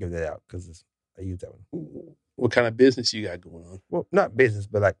 I won't give that out because I use that one. What kind of business you got going on? Well, not business,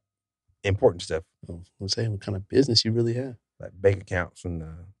 but like important stuff. I'm saying, what kind of business you really have? Like bank accounts and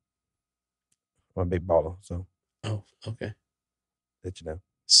I'm a big baller. So. Oh, okay. Let you know.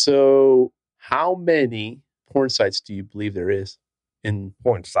 So, how many porn sites do you believe there is in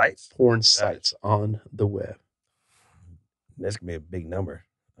porn sites? Porn sites on the web. That's gonna be a big number.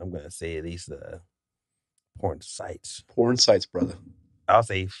 I'm gonna say at least porn sites. Porn sites, brother. I'll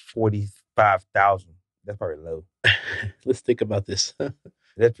say 45,000. That's probably low. Let's think about this.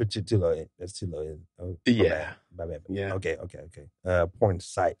 That's too low. That's too low. Oh, yeah. My bad. Yeah. Okay. Porn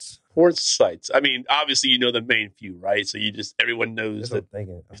sites. Porn sites. I mean, obviously, you know the main few, right? So everyone knows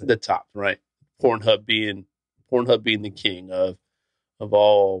the top, right? Pornhub being Pornhub being the king of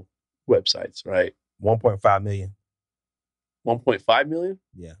all websites, right? 1.5 million. 1.5 million?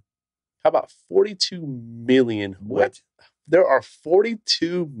 Yeah. How about 42 million? What? There are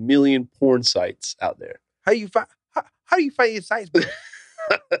 42 million porn sites out there. How do you find your sites, bro?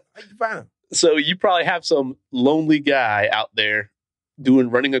 How you find them? So you probably have some lonely guy out there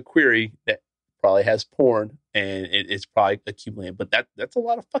running a query that probably has porn, and it's probably accumulating. But that's a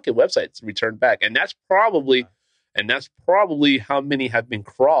lot of fucking websites to return back, and that's probably how many have been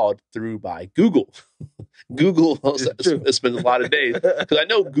crawled through by Google. Google spends a lot of days, because I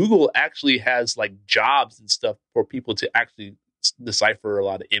know Google actually has like jobs and stuff for people to actually decipher a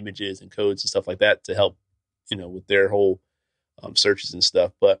lot of images and codes and stuff like that to help, with their whole searches and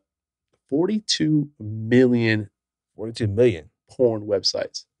stuff. But 42 million porn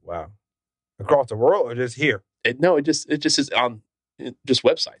websites. Wow. Across the world or just here? It just is on just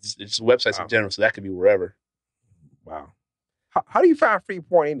websites. It's just websites in general, so that could be wherever. Wow. How do you find free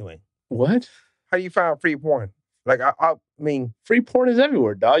porn anyway? What? How do you find free porn? Like, I mean... Free porn is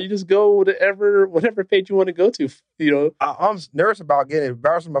everywhere, dog. You just go whatever page you want to go to, I'm nervous about getting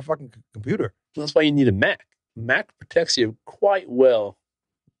embarrassed on my fucking computer. That's why you need a Mac. Mac protects you quite well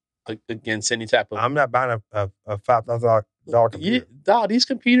against any type of... I'm not buying a $5,000 computer. Dog, these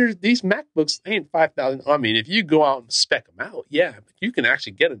computers, these MacBooks ain't $5,000. I mean, if you go out and spec them out, yeah, but you can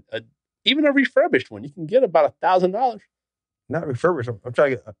actually get even a refurbished one. You can get about $1,000. Not refurbished. I'm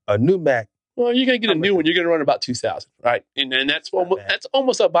trying to get a new Mac. Well, you're gonna get a new one. You're gonna run about $2,000, right? And that's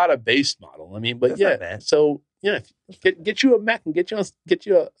almost about a base model. I mean, but so get you a Mac and get you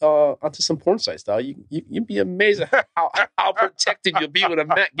onto some porn sites, dog. You'd be amazed at how protected you'll be with a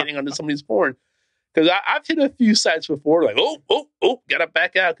Mac getting onto somebody's porn. Because I've hit a few sites before, like gotta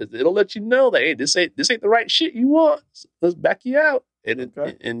back out, because it'll let you know that, hey, this ain't the right shit you want. So let's back you out,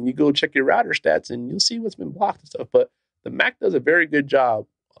 and you go check your router stats, and you'll see what's been blocked and stuff. But the Mac does a very good job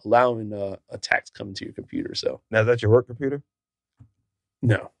allowing attacks coming to your computer. So now, is that your work computer?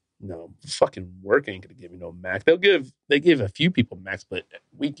 No, fucking work ain't gonna give me no Mac. They give a few people Macs, but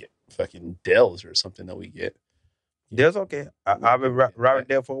we get fucking Dells or something that we get. Dell's okay. I've been riding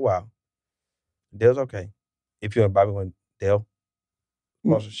Dell for a while. Dell's okay. If you want to buy me one, Dell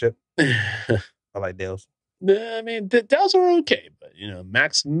sponsorship. I like Dells. I mean, Dells are okay, but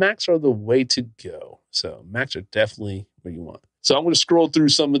Macs are the way to go. So Macs are definitely what you want. So I'm going to scroll through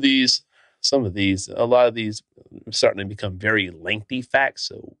some of these. A lot of these are starting to become very lengthy facts.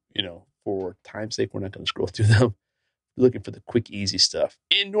 So, for time's sake, we're not going to scroll through them. We're looking for the quick, easy stuff.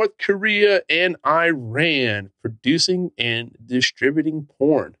 In North Korea and Iran, producing and distributing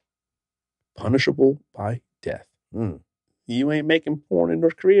porn, punishable by death. You ain't making porn in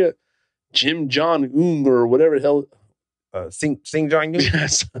North Korea. Kim Jong-un or whatever the hell. Sing Jong-un?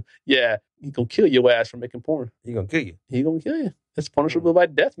 Yeah. He's going to kill your ass for making porn. He's going to kill you. He's going to kill you. That's punishable by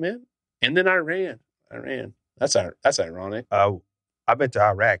death, man. And then Iran. That's ironic. I've been to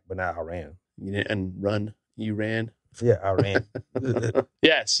Iraq, but not Iran. You didn't run. You ran. Yeah, I ran.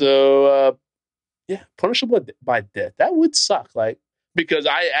 Yeah. So, punishable by death. That would suck. Because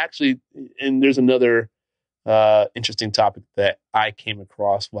I actually, and there's another interesting topic that I came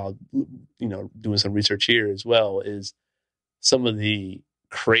across while, doing some research here as well, is some of the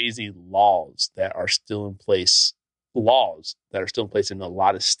crazy laws that are still in place in a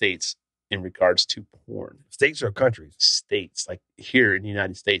lot of states in regards to porn. States or countries? States, like here in the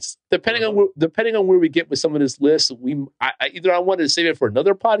United States. Depending on where we get with some of this list, I wanted to save it for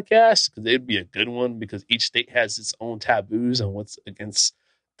another podcast, because it'd be a good one, because each state has its own taboos and what's against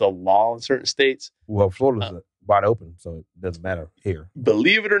the law in certain states. Well, Florida's wide open, so it doesn't matter here.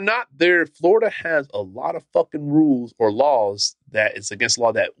 Believe it or not, Florida has a lot of fucking rules or laws that it's against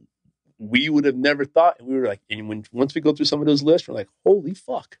law that we would have never thought. And we were like, and once we go through some of those lists, we're like, holy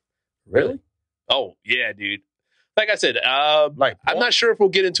fuck. Really? Oh, yeah, dude. Like I said, I'm not sure if we'll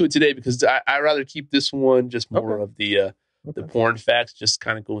get into it today, because I'd rather keep this one just more of the porn facts, just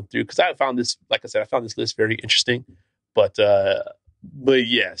kind of going through. Because I found this list very interesting. But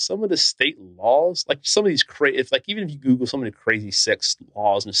yeah, some of the state laws, like some of these even if you Google some of the crazy sex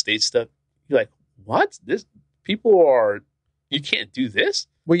laws and state stuff, you're like, what? You can't do this?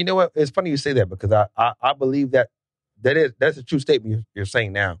 Well, you know what? It's funny you say that, because I believe that's a true statement you're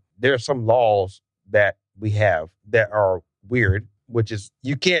saying now. There are some laws that we have that are weird, which is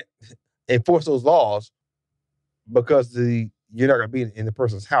you can't enforce those laws because you're not going to be in the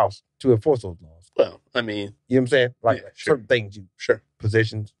person's house to enforce those laws. Well, I mean, you know what I'm saying? Like, yeah, sure. Certain things,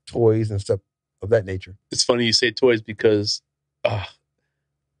 positions, toys, and stuff of that nature. It's funny you say toys, because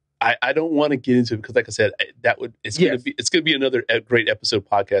I don't want to get into it because, like I said, it's gonna be another great episode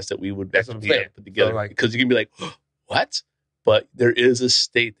podcast that we would actually put together, because you can be like, what? But there is a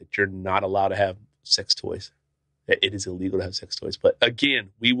state that you're not allowed to have sex toys. It is illegal to have sex toys. But again,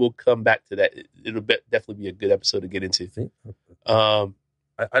 we will come back to that. It'll definitely be a good episode to get into.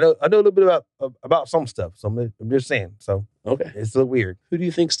 I know a little bit about some stuff, so I'm just saying. So okay, it's a little weird. Who do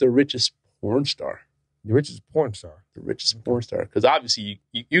you think's the richest porn star? The richest porn star. The richest porn star, because obviously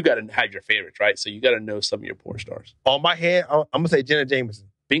you got to have your favorites, right? So you got to know some of your porn stars. On my head, I'm gonna say Jenna Jameson.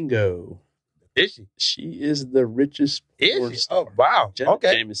 Bingo. Is she? She is the richest porn star. Oh wow. Jenna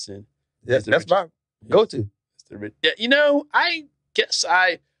Jameson. That's my go-to. Yeah, I guess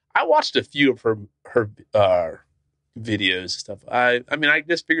I watched a few of her videos and stuff. I mean, I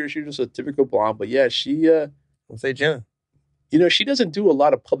just figured she was just a typical blonde, but yeah, she. I'll say Jenna. She doesn't do a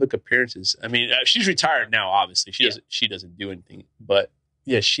lot of public appearances. I mean, she's retired now. Obviously, she doesn't do anything. But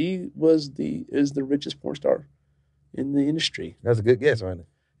yeah, she is the richest porn star in the industry. That's a good guess, right?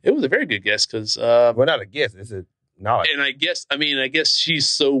 It was a very good guess because well, not a guess. It's a knowledge. And I guess she's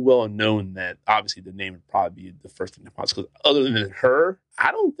so well known that obviously the name would probably be the first thing that pops. Because other than her,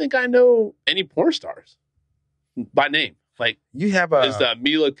 I don't think I know any porn stars by name. Like you have is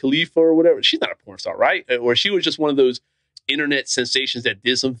Mila Khalifa or whatever. She's not a porn star, right? Or she was just one of those internet sensations that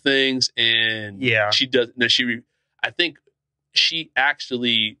did some things, and she does. No, I think she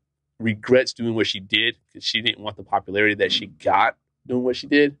actually regrets doing what she did because she didn't want the popularity that she got doing what she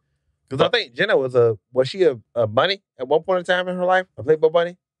did. Because I think Jenna was she a bunny at one point in time in her life? A Playboy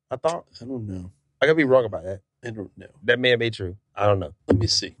bunny? I thought. I don't know. I could be wrong about that. I don't know. That may be true. I don't know. Let me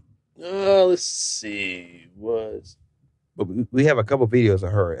see. Let's see. But we have a couple videos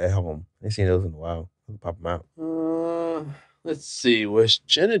of her at home. I ain't seen those in a while. I'll pop them out. Let's see. Was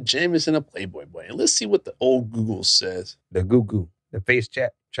Jenna Jameson a Playboy boy? Let's see what the old Google says. The Goo. The face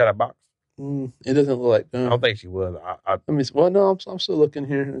chatter box. It doesn't look like. I don't think she was. Let me see. Well, no, I'm still looking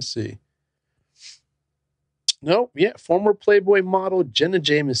here. Let's see. No, yeah. Former Playboy model Jenna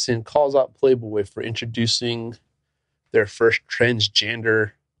Jameson calls out Playboy for introducing their first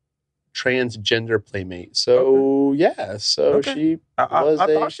transgender playmate. So, yeah. So she I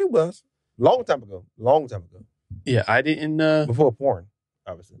thought she was. Long time ago. Yeah, I didn't. Before porn,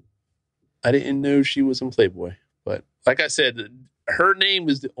 obviously. I didn't know she was in Playboy. But like I said, her name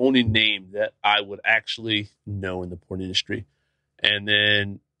is the only name that I would actually know in the porn industry. And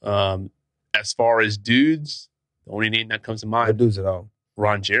then as far as dudes, the only name that comes to mind. No dudes at all.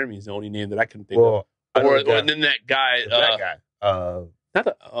 Ron Jeremy is the only name that I can think of. Or then that guy. That guy.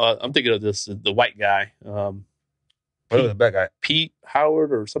 I'm thinking of the white guy. What was the bad guy? Pete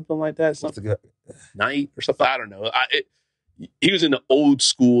Howard or something like that. Something Knight or something. I don't know. He was in the old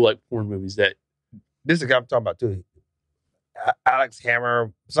school like porn movies. This is the guy I'm talking about too. Alex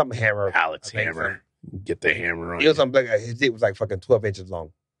Hammer, something Hammer. Alex Hammer. Get the hammer on. He was something like his dick was like fucking 12 inches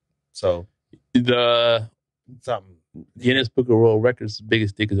long. So something. Guinness Book of World Records'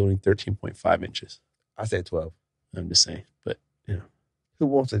 biggest dick is only 13.5 inches. I said 12. I'm just saying, but who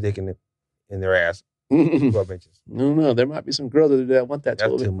wants a dick in their ass? 12 inches. No, there might be some girls that want that.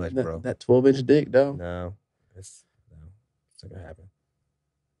 That's too much, bro. That 12-inch dick, though. No, it's not gonna happen.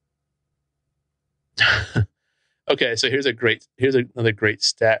 Okay, so here's another great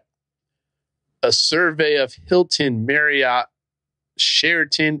stat. A survey of Hilton, Marriott,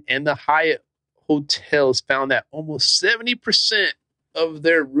 Sheraton, and the Hyatt hotels found that almost 70% of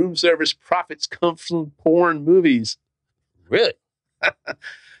their room service profits come from porn movies. Really?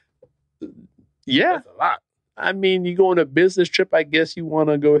 Yeah. That's a lot. I mean, you go on a business trip, I guess you want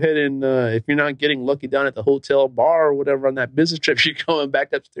to go ahead and, if you're not getting lucky down at the hotel bar or whatever on that business trip, you're going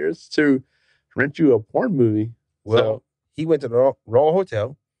back upstairs to rent you a porn movie. Well, he went to the wrong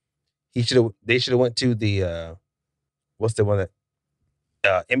hotel. They should have went to the, what's the one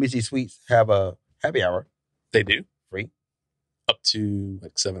that, NBC Suites have a happy hour. They do. Free. Up to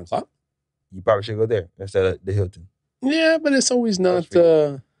like 7 o'clock. You probably should go there instead of the Hilton. Yeah, but it's always not,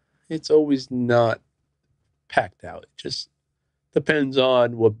 packed out. It just depends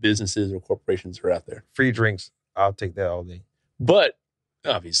on what businesses or corporations are out there. Free drinks. I'll take that all day. But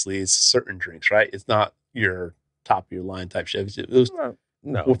obviously it's certain drinks, right? It's not your top of your line type shit. It was, no.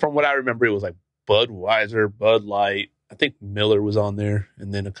 Well, from what I remember, it was like Budweiser, Bud Light. I think Miller was on there,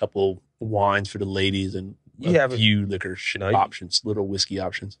 and then a couple wines for the ladies and a few liquor options, little whiskey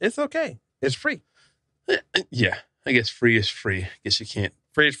options. It's okay. It's free. Yeah, I guess free is free. I guess you can't.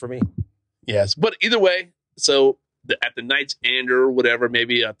 Free is for me. Yes, but either way, so at the night's end or whatever,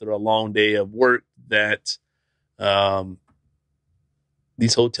 maybe after a long day of work, that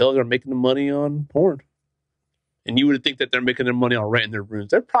these hotels are making the money on porn. And you would think that they're making their money on renting their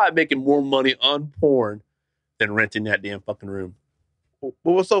rooms. They're probably making more money on porn than renting that damn fucking room. Well,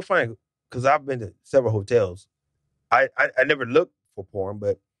 what's so funny? Because I've been to several hotels. I never looked for porn,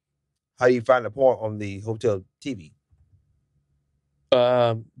 but how do you find the porn on the hotel TV?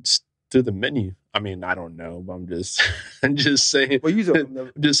 Just through the menu. I mean, I don't know, but I'm just saying. Well,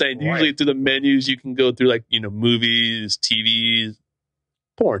 I'm just saying. Right. Usually through the menus, you can go through like movies, TVs,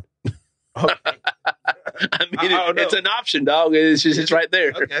 porn. Okay. I mean, it's an option, dog. It's right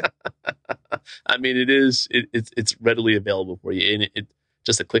there. Okay. I mean, it's readily available for you, and it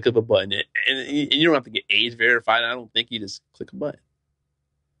just a click of a button, and you don't have to get age verified. I don't think you just click a button.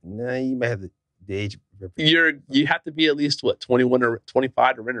 No, you may have the age. You have to be at least 21 or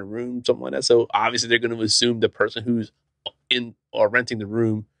 25 to rent a room, something like that. So obviously they're going to assume the person who's in or renting the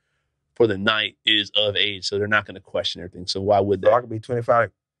room for the night is of age, so they're not going to question everything. So why would So they? I could be 25.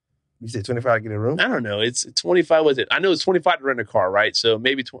 You said 25 to get a room? I don't know. It's 25. Was it? I know it's 25 to rent a car, right? So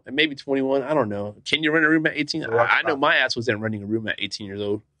maybe 21. I don't know. Can you rent a room at 18? So I know my ass was in renting a room at 18 years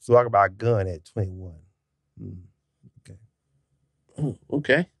old. So I could buy a gun at 21. Okay. Oh,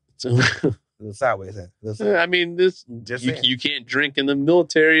 okay. So A little sideways. I mean, you can't drink in the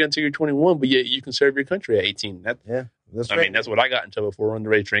military until you're 21, but yet you can serve your country at 18. I mean, that's what I got in trouble for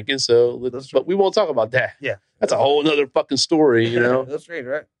underage drinking. So, but we won't talk about that. Yeah, that's a whole nother fucking story, you know. That's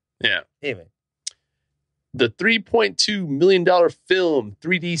right. Yeah. Anyway, the $3.2 million film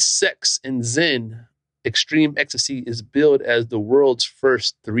 3D Sex and Zen Extreme Ecstasy is billed as the world's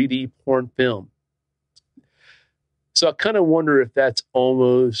first 3D porn film. So I kind of wonder if that's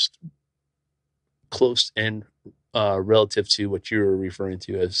almost close and relative to what you're referring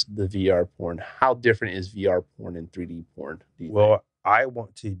to as the VR porn. How different is VR porn and 3D porn? Well, I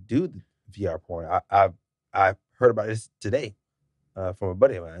want to do the VR porn. I've heard about this today from a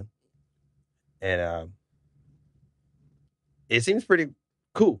buddy of mine, and it seems pretty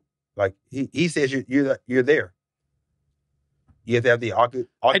cool. Like he says, you're there. You have to have the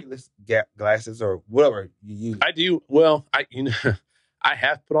Oculus glasses or whatever you use. I do. Well, I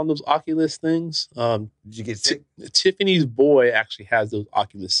have put on those Oculus things. Did you get sick? Tiffany's boy actually has those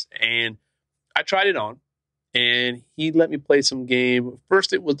Oculus, and I tried it on, and he let me play some game.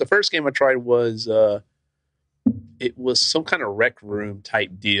 The first game I tried was it was some kind of rec room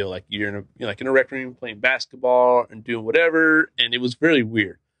type deal. Like you're in a rec room playing basketball and doing whatever, and it was really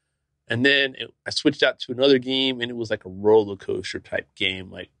weird. And then I switched out to another game, and it was like a roller coaster type game,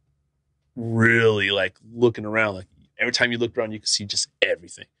 like really like looking around. Like every time you looked around, you could see just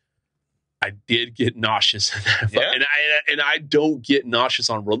everything. I did get nauseous, and I don't get nauseous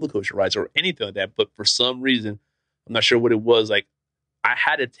on roller coaster rides or anything like that. But for some reason, I'm not sure what it was. Like I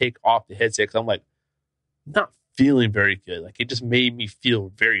had to take off the headset because I'm like not feeling very good. Like it just made me feel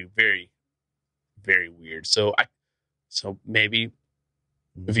very, very, very weird. So maybe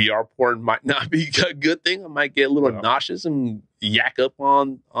VR porn might not be a good thing. I might get a little nauseous and yak up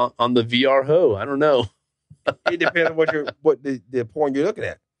on the VR hoe. I don't know. It depends on what the porn you're looking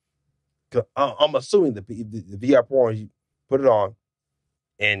at. 'Cause I'm assuming the VR porn, you put it on,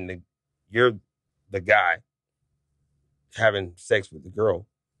 and you're the guy having sex with the girl,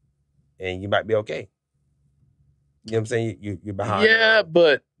 and you might be okay. You know what I'm saying? You're behind. Yeah,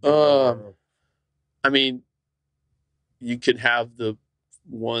 but I mean, you could have the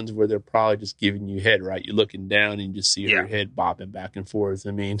ones where they're probably just giving you head, right? You're looking down and you just see her head bobbing back and forth.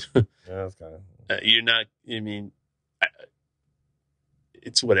 I mean, that's kind of you're not. I mean,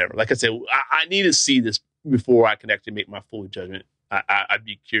 it's whatever. Like I said, I need to see this before I can actually make my full judgment. I'd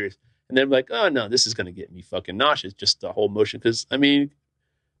be curious, and then I'm like, oh no, this is going to get me fucking nauseous. Just the whole motion, because I mean,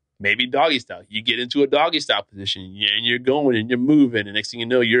 maybe doggy style. You get into a doggy style position, and you're going and you're moving, and next thing you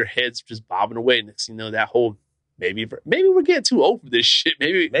know, your head's just bobbing away. Next thing you know, that whole maybe we're getting too old for this shit.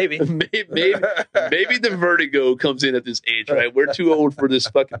 Maybe the vertigo comes in at this age, right? We're too old for this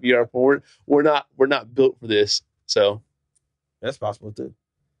fucking VR porn. We're not built for this. So that's possible too.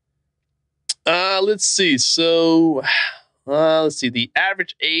 Let's see. So let's see. The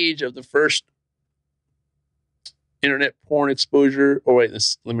average age of the first internet porn exposure. Oh wait,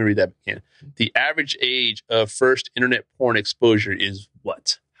 let me read that again. The average age of first internet porn exposure is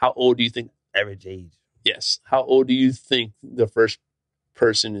what? How old do you think? Average age. Yes. How old do you think the first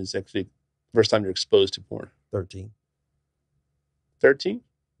person is actually first time they're exposed to porn? 13. 13?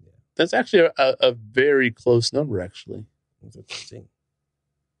 Yeah. That's actually a very close number, actually. 13.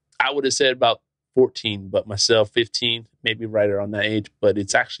 I would have said about 14, but myself, 15, maybe right around that age, but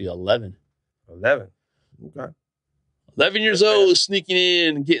it's actually 11. 11. Okay. 11 years old, sneaking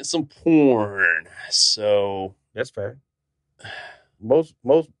in, getting some porn. So that's fair. Most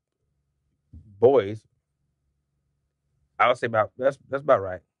boys I would say that's about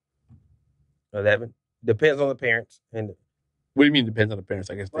right. 11. Depends on the parents. And What do you mean depends on the parents?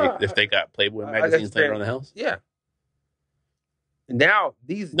 I guess if they got Playboy magazines laying around the house. Yeah. Now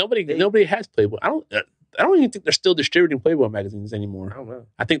nobody has Playboy. I don't even think they're still distributing Playboy magazines anymore. I don't know.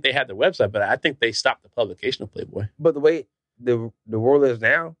 I think they had their website, but I think they stopped the publication of Playboy. But the way the world is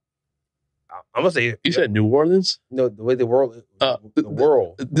now, I'm gonna say you said New Orleans. No, the way the world, the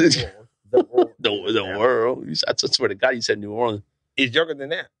world. I swear to God, you said New Orleans. It's younger than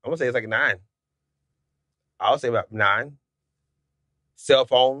that. I'm gonna say it's like 9. I'll say about 9. Cell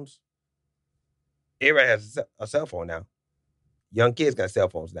phones. Everybody has a cell phone now. Young kids got cell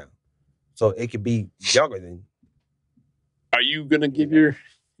phones now, so it could be younger than. Are you gonna give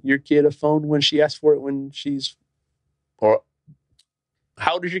your kid a phone when she asks for it? When she's, or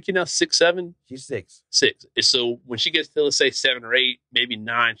how old is your kid now? 6, 7? She's 6. 6. So when she gets to, let's say, 7 or 8, maybe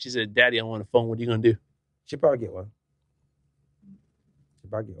 9, she said, "Daddy, I want a phone." What are you gonna do? She'll probably get one.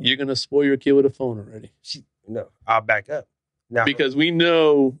 You're gonna spoil your kid with a phone already. No, I'll back up now because we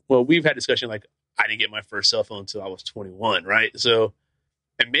know. Well, we've had discussion like I didn't get my first cell phone until I was 21, right? So,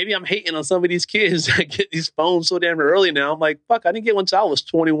 and maybe I'm hating on some of these kids that get these phones so damn early now. I'm like, fuck, I didn't get one until I was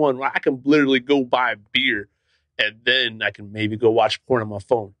 21. Where I can literally go buy a beer and then I can maybe go watch porn on my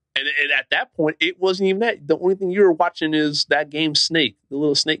phone. And at that point, it wasn't even that. The only thing you were watching is that game Snake, the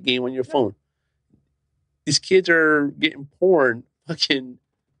little Snake game on your phone. These kids are getting porn. Fucking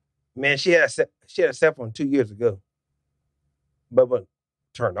man, she had a cell phone 2 years ago, but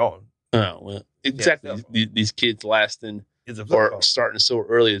turned on. Oh well, exactly. These kids lasting phone. Starting so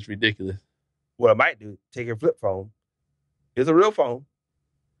early is ridiculous. What I might do, take her flip phone. It's a real phone.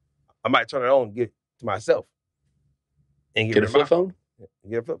 I might turn it on and get it to myself. And get a flip phone.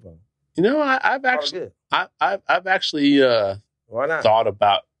 Get a flip phone. You know, I've actually why not? Thought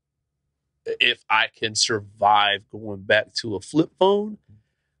about if I can survive going back to a flip phone.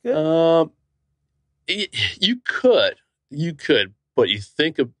 Good. You could, but you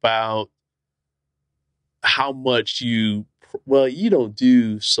think about how much you don't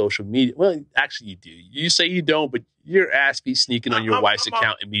do social media. Well, actually you do. You say you don't, but your ass be sneaking on your wife's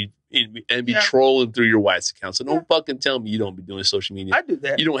account and be trolling through your wife's account. So don't fucking tell me you don't be doing social media. I do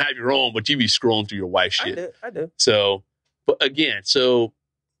that. You don't have your own, but you be scrolling through your wife's shit. I do. So, but again,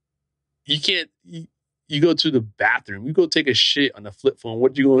 you can't, you go to the bathroom, you go take a shit on a flip phone.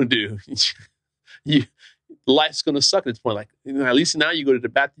 What you going to do? Life's going to suck at this point. Like, at least now you go to the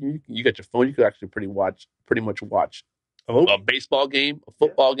bathroom, you got your phone, you could actually pretty much watch a baseball game, a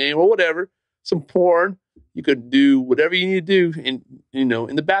football game, or whatever, some porn. You could do whatever you need to do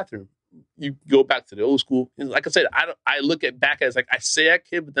in the bathroom. You go back to the old school. And like I said, I look at back as like, I say that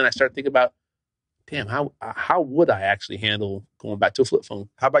kid, but then I start thinking about, damn, how would I actually handle going back to a flip phone?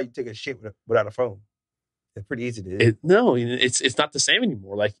 How about you take a shit without a phone? It's pretty easy to do. No, it's not the same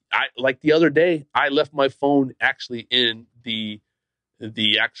anymore. Like the other day, I left my phone actually in the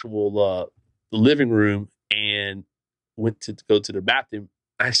actual living room and went to go to the bathroom.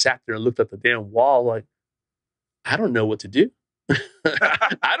 I sat there and looked at the damn wall like, I don't know what to do.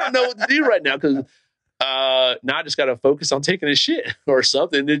 I don't know what to do right now because now I just got to focus on taking a shit or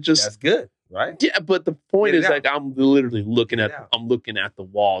something. That's good, right? Yeah, but the point is like I'm literally looking at the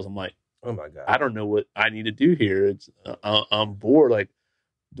walls. I'm like, oh my God, I don't know what I need to do here. I'm bored. Like,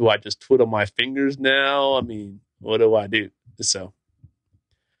 do I just twiddle my fingers now? I mean, what do I do? So,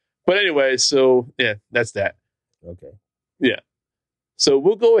 but anyway, so yeah, that's that. Okay. Yeah. So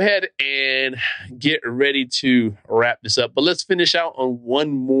we'll go ahead and get ready to wrap this up. But let's finish out on one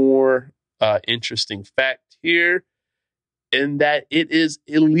more interesting fact here, and that it is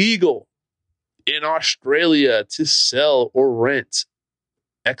illegal in Australia to sell or rent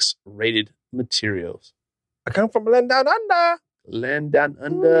X-rated materials. I come from land down under. Land down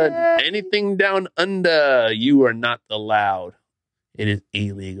under. Yay. Anything down under, you are not allowed. It is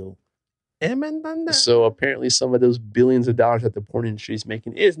illegal. So apparently some of those billions of dollars that the porn industry is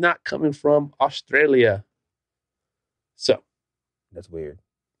making is not coming from Australia. So. That's weird.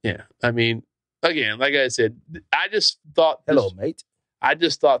 Yeah. I mean, again, like I said, I just thought... Hello, mate. I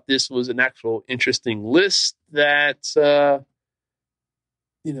just thought this was an actual interesting list that,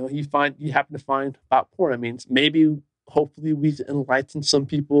 you happen to find about porn. I mean, maybe, hopefully we enlighten some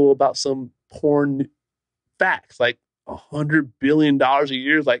people about some porn facts, like $100 billion a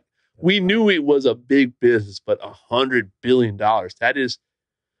year, like, we knew it was a big business, but $100 billion, that is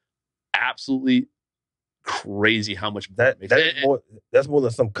absolutely crazy how much that's more than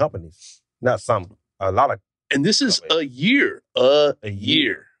some companies. Not some, a lot of. And this is a year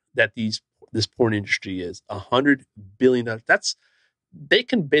that this porn industry is $100 billion. They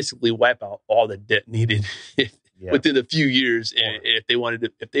can basically wipe out all the debt needed within a few years if they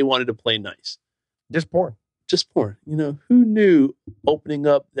wanted to play nice. Just porn. Just porn. You know, who knew opening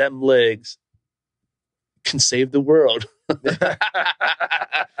up them legs can save the world?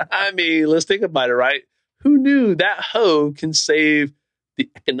 I mean, let's think about it, right? Who knew that hoe can save the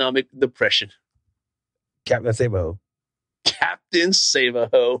economic depression? Captain Save-A-Ho. Captain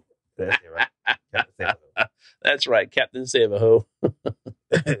Save-A-Ho. That's it, right? Captain Save-A-Ho. That's right, Captain Save-A-Ho.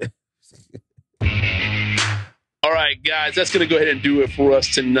 All right, guys, that's going to go ahead and do it for us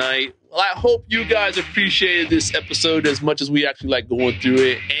tonight. Well, I hope you guys appreciated this episode as much as we actually like going through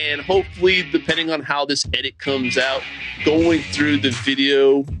it. And hopefully, depending on how this edit comes out, going through the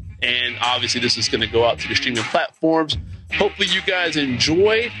video, and obviously this is going to go out to the streaming platforms. Hopefully, you guys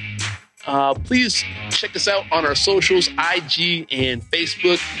enjoyed. Please check us out on our socials, IG and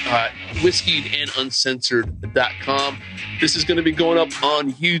Facebook, Whiskey'd and Uncensored.com. This is going to be going up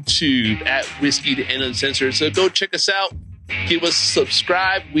on YouTube at Whiskey'd and Uncensored. So go check us out. Give us a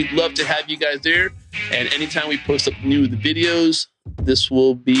subscribe. We'd love to have you guys there. And anytime we post up new videos, this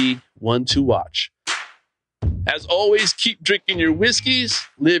will be one to watch. As always, keep drinking your whiskeys,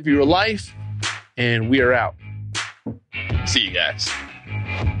 live your life, and we are out. See you guys.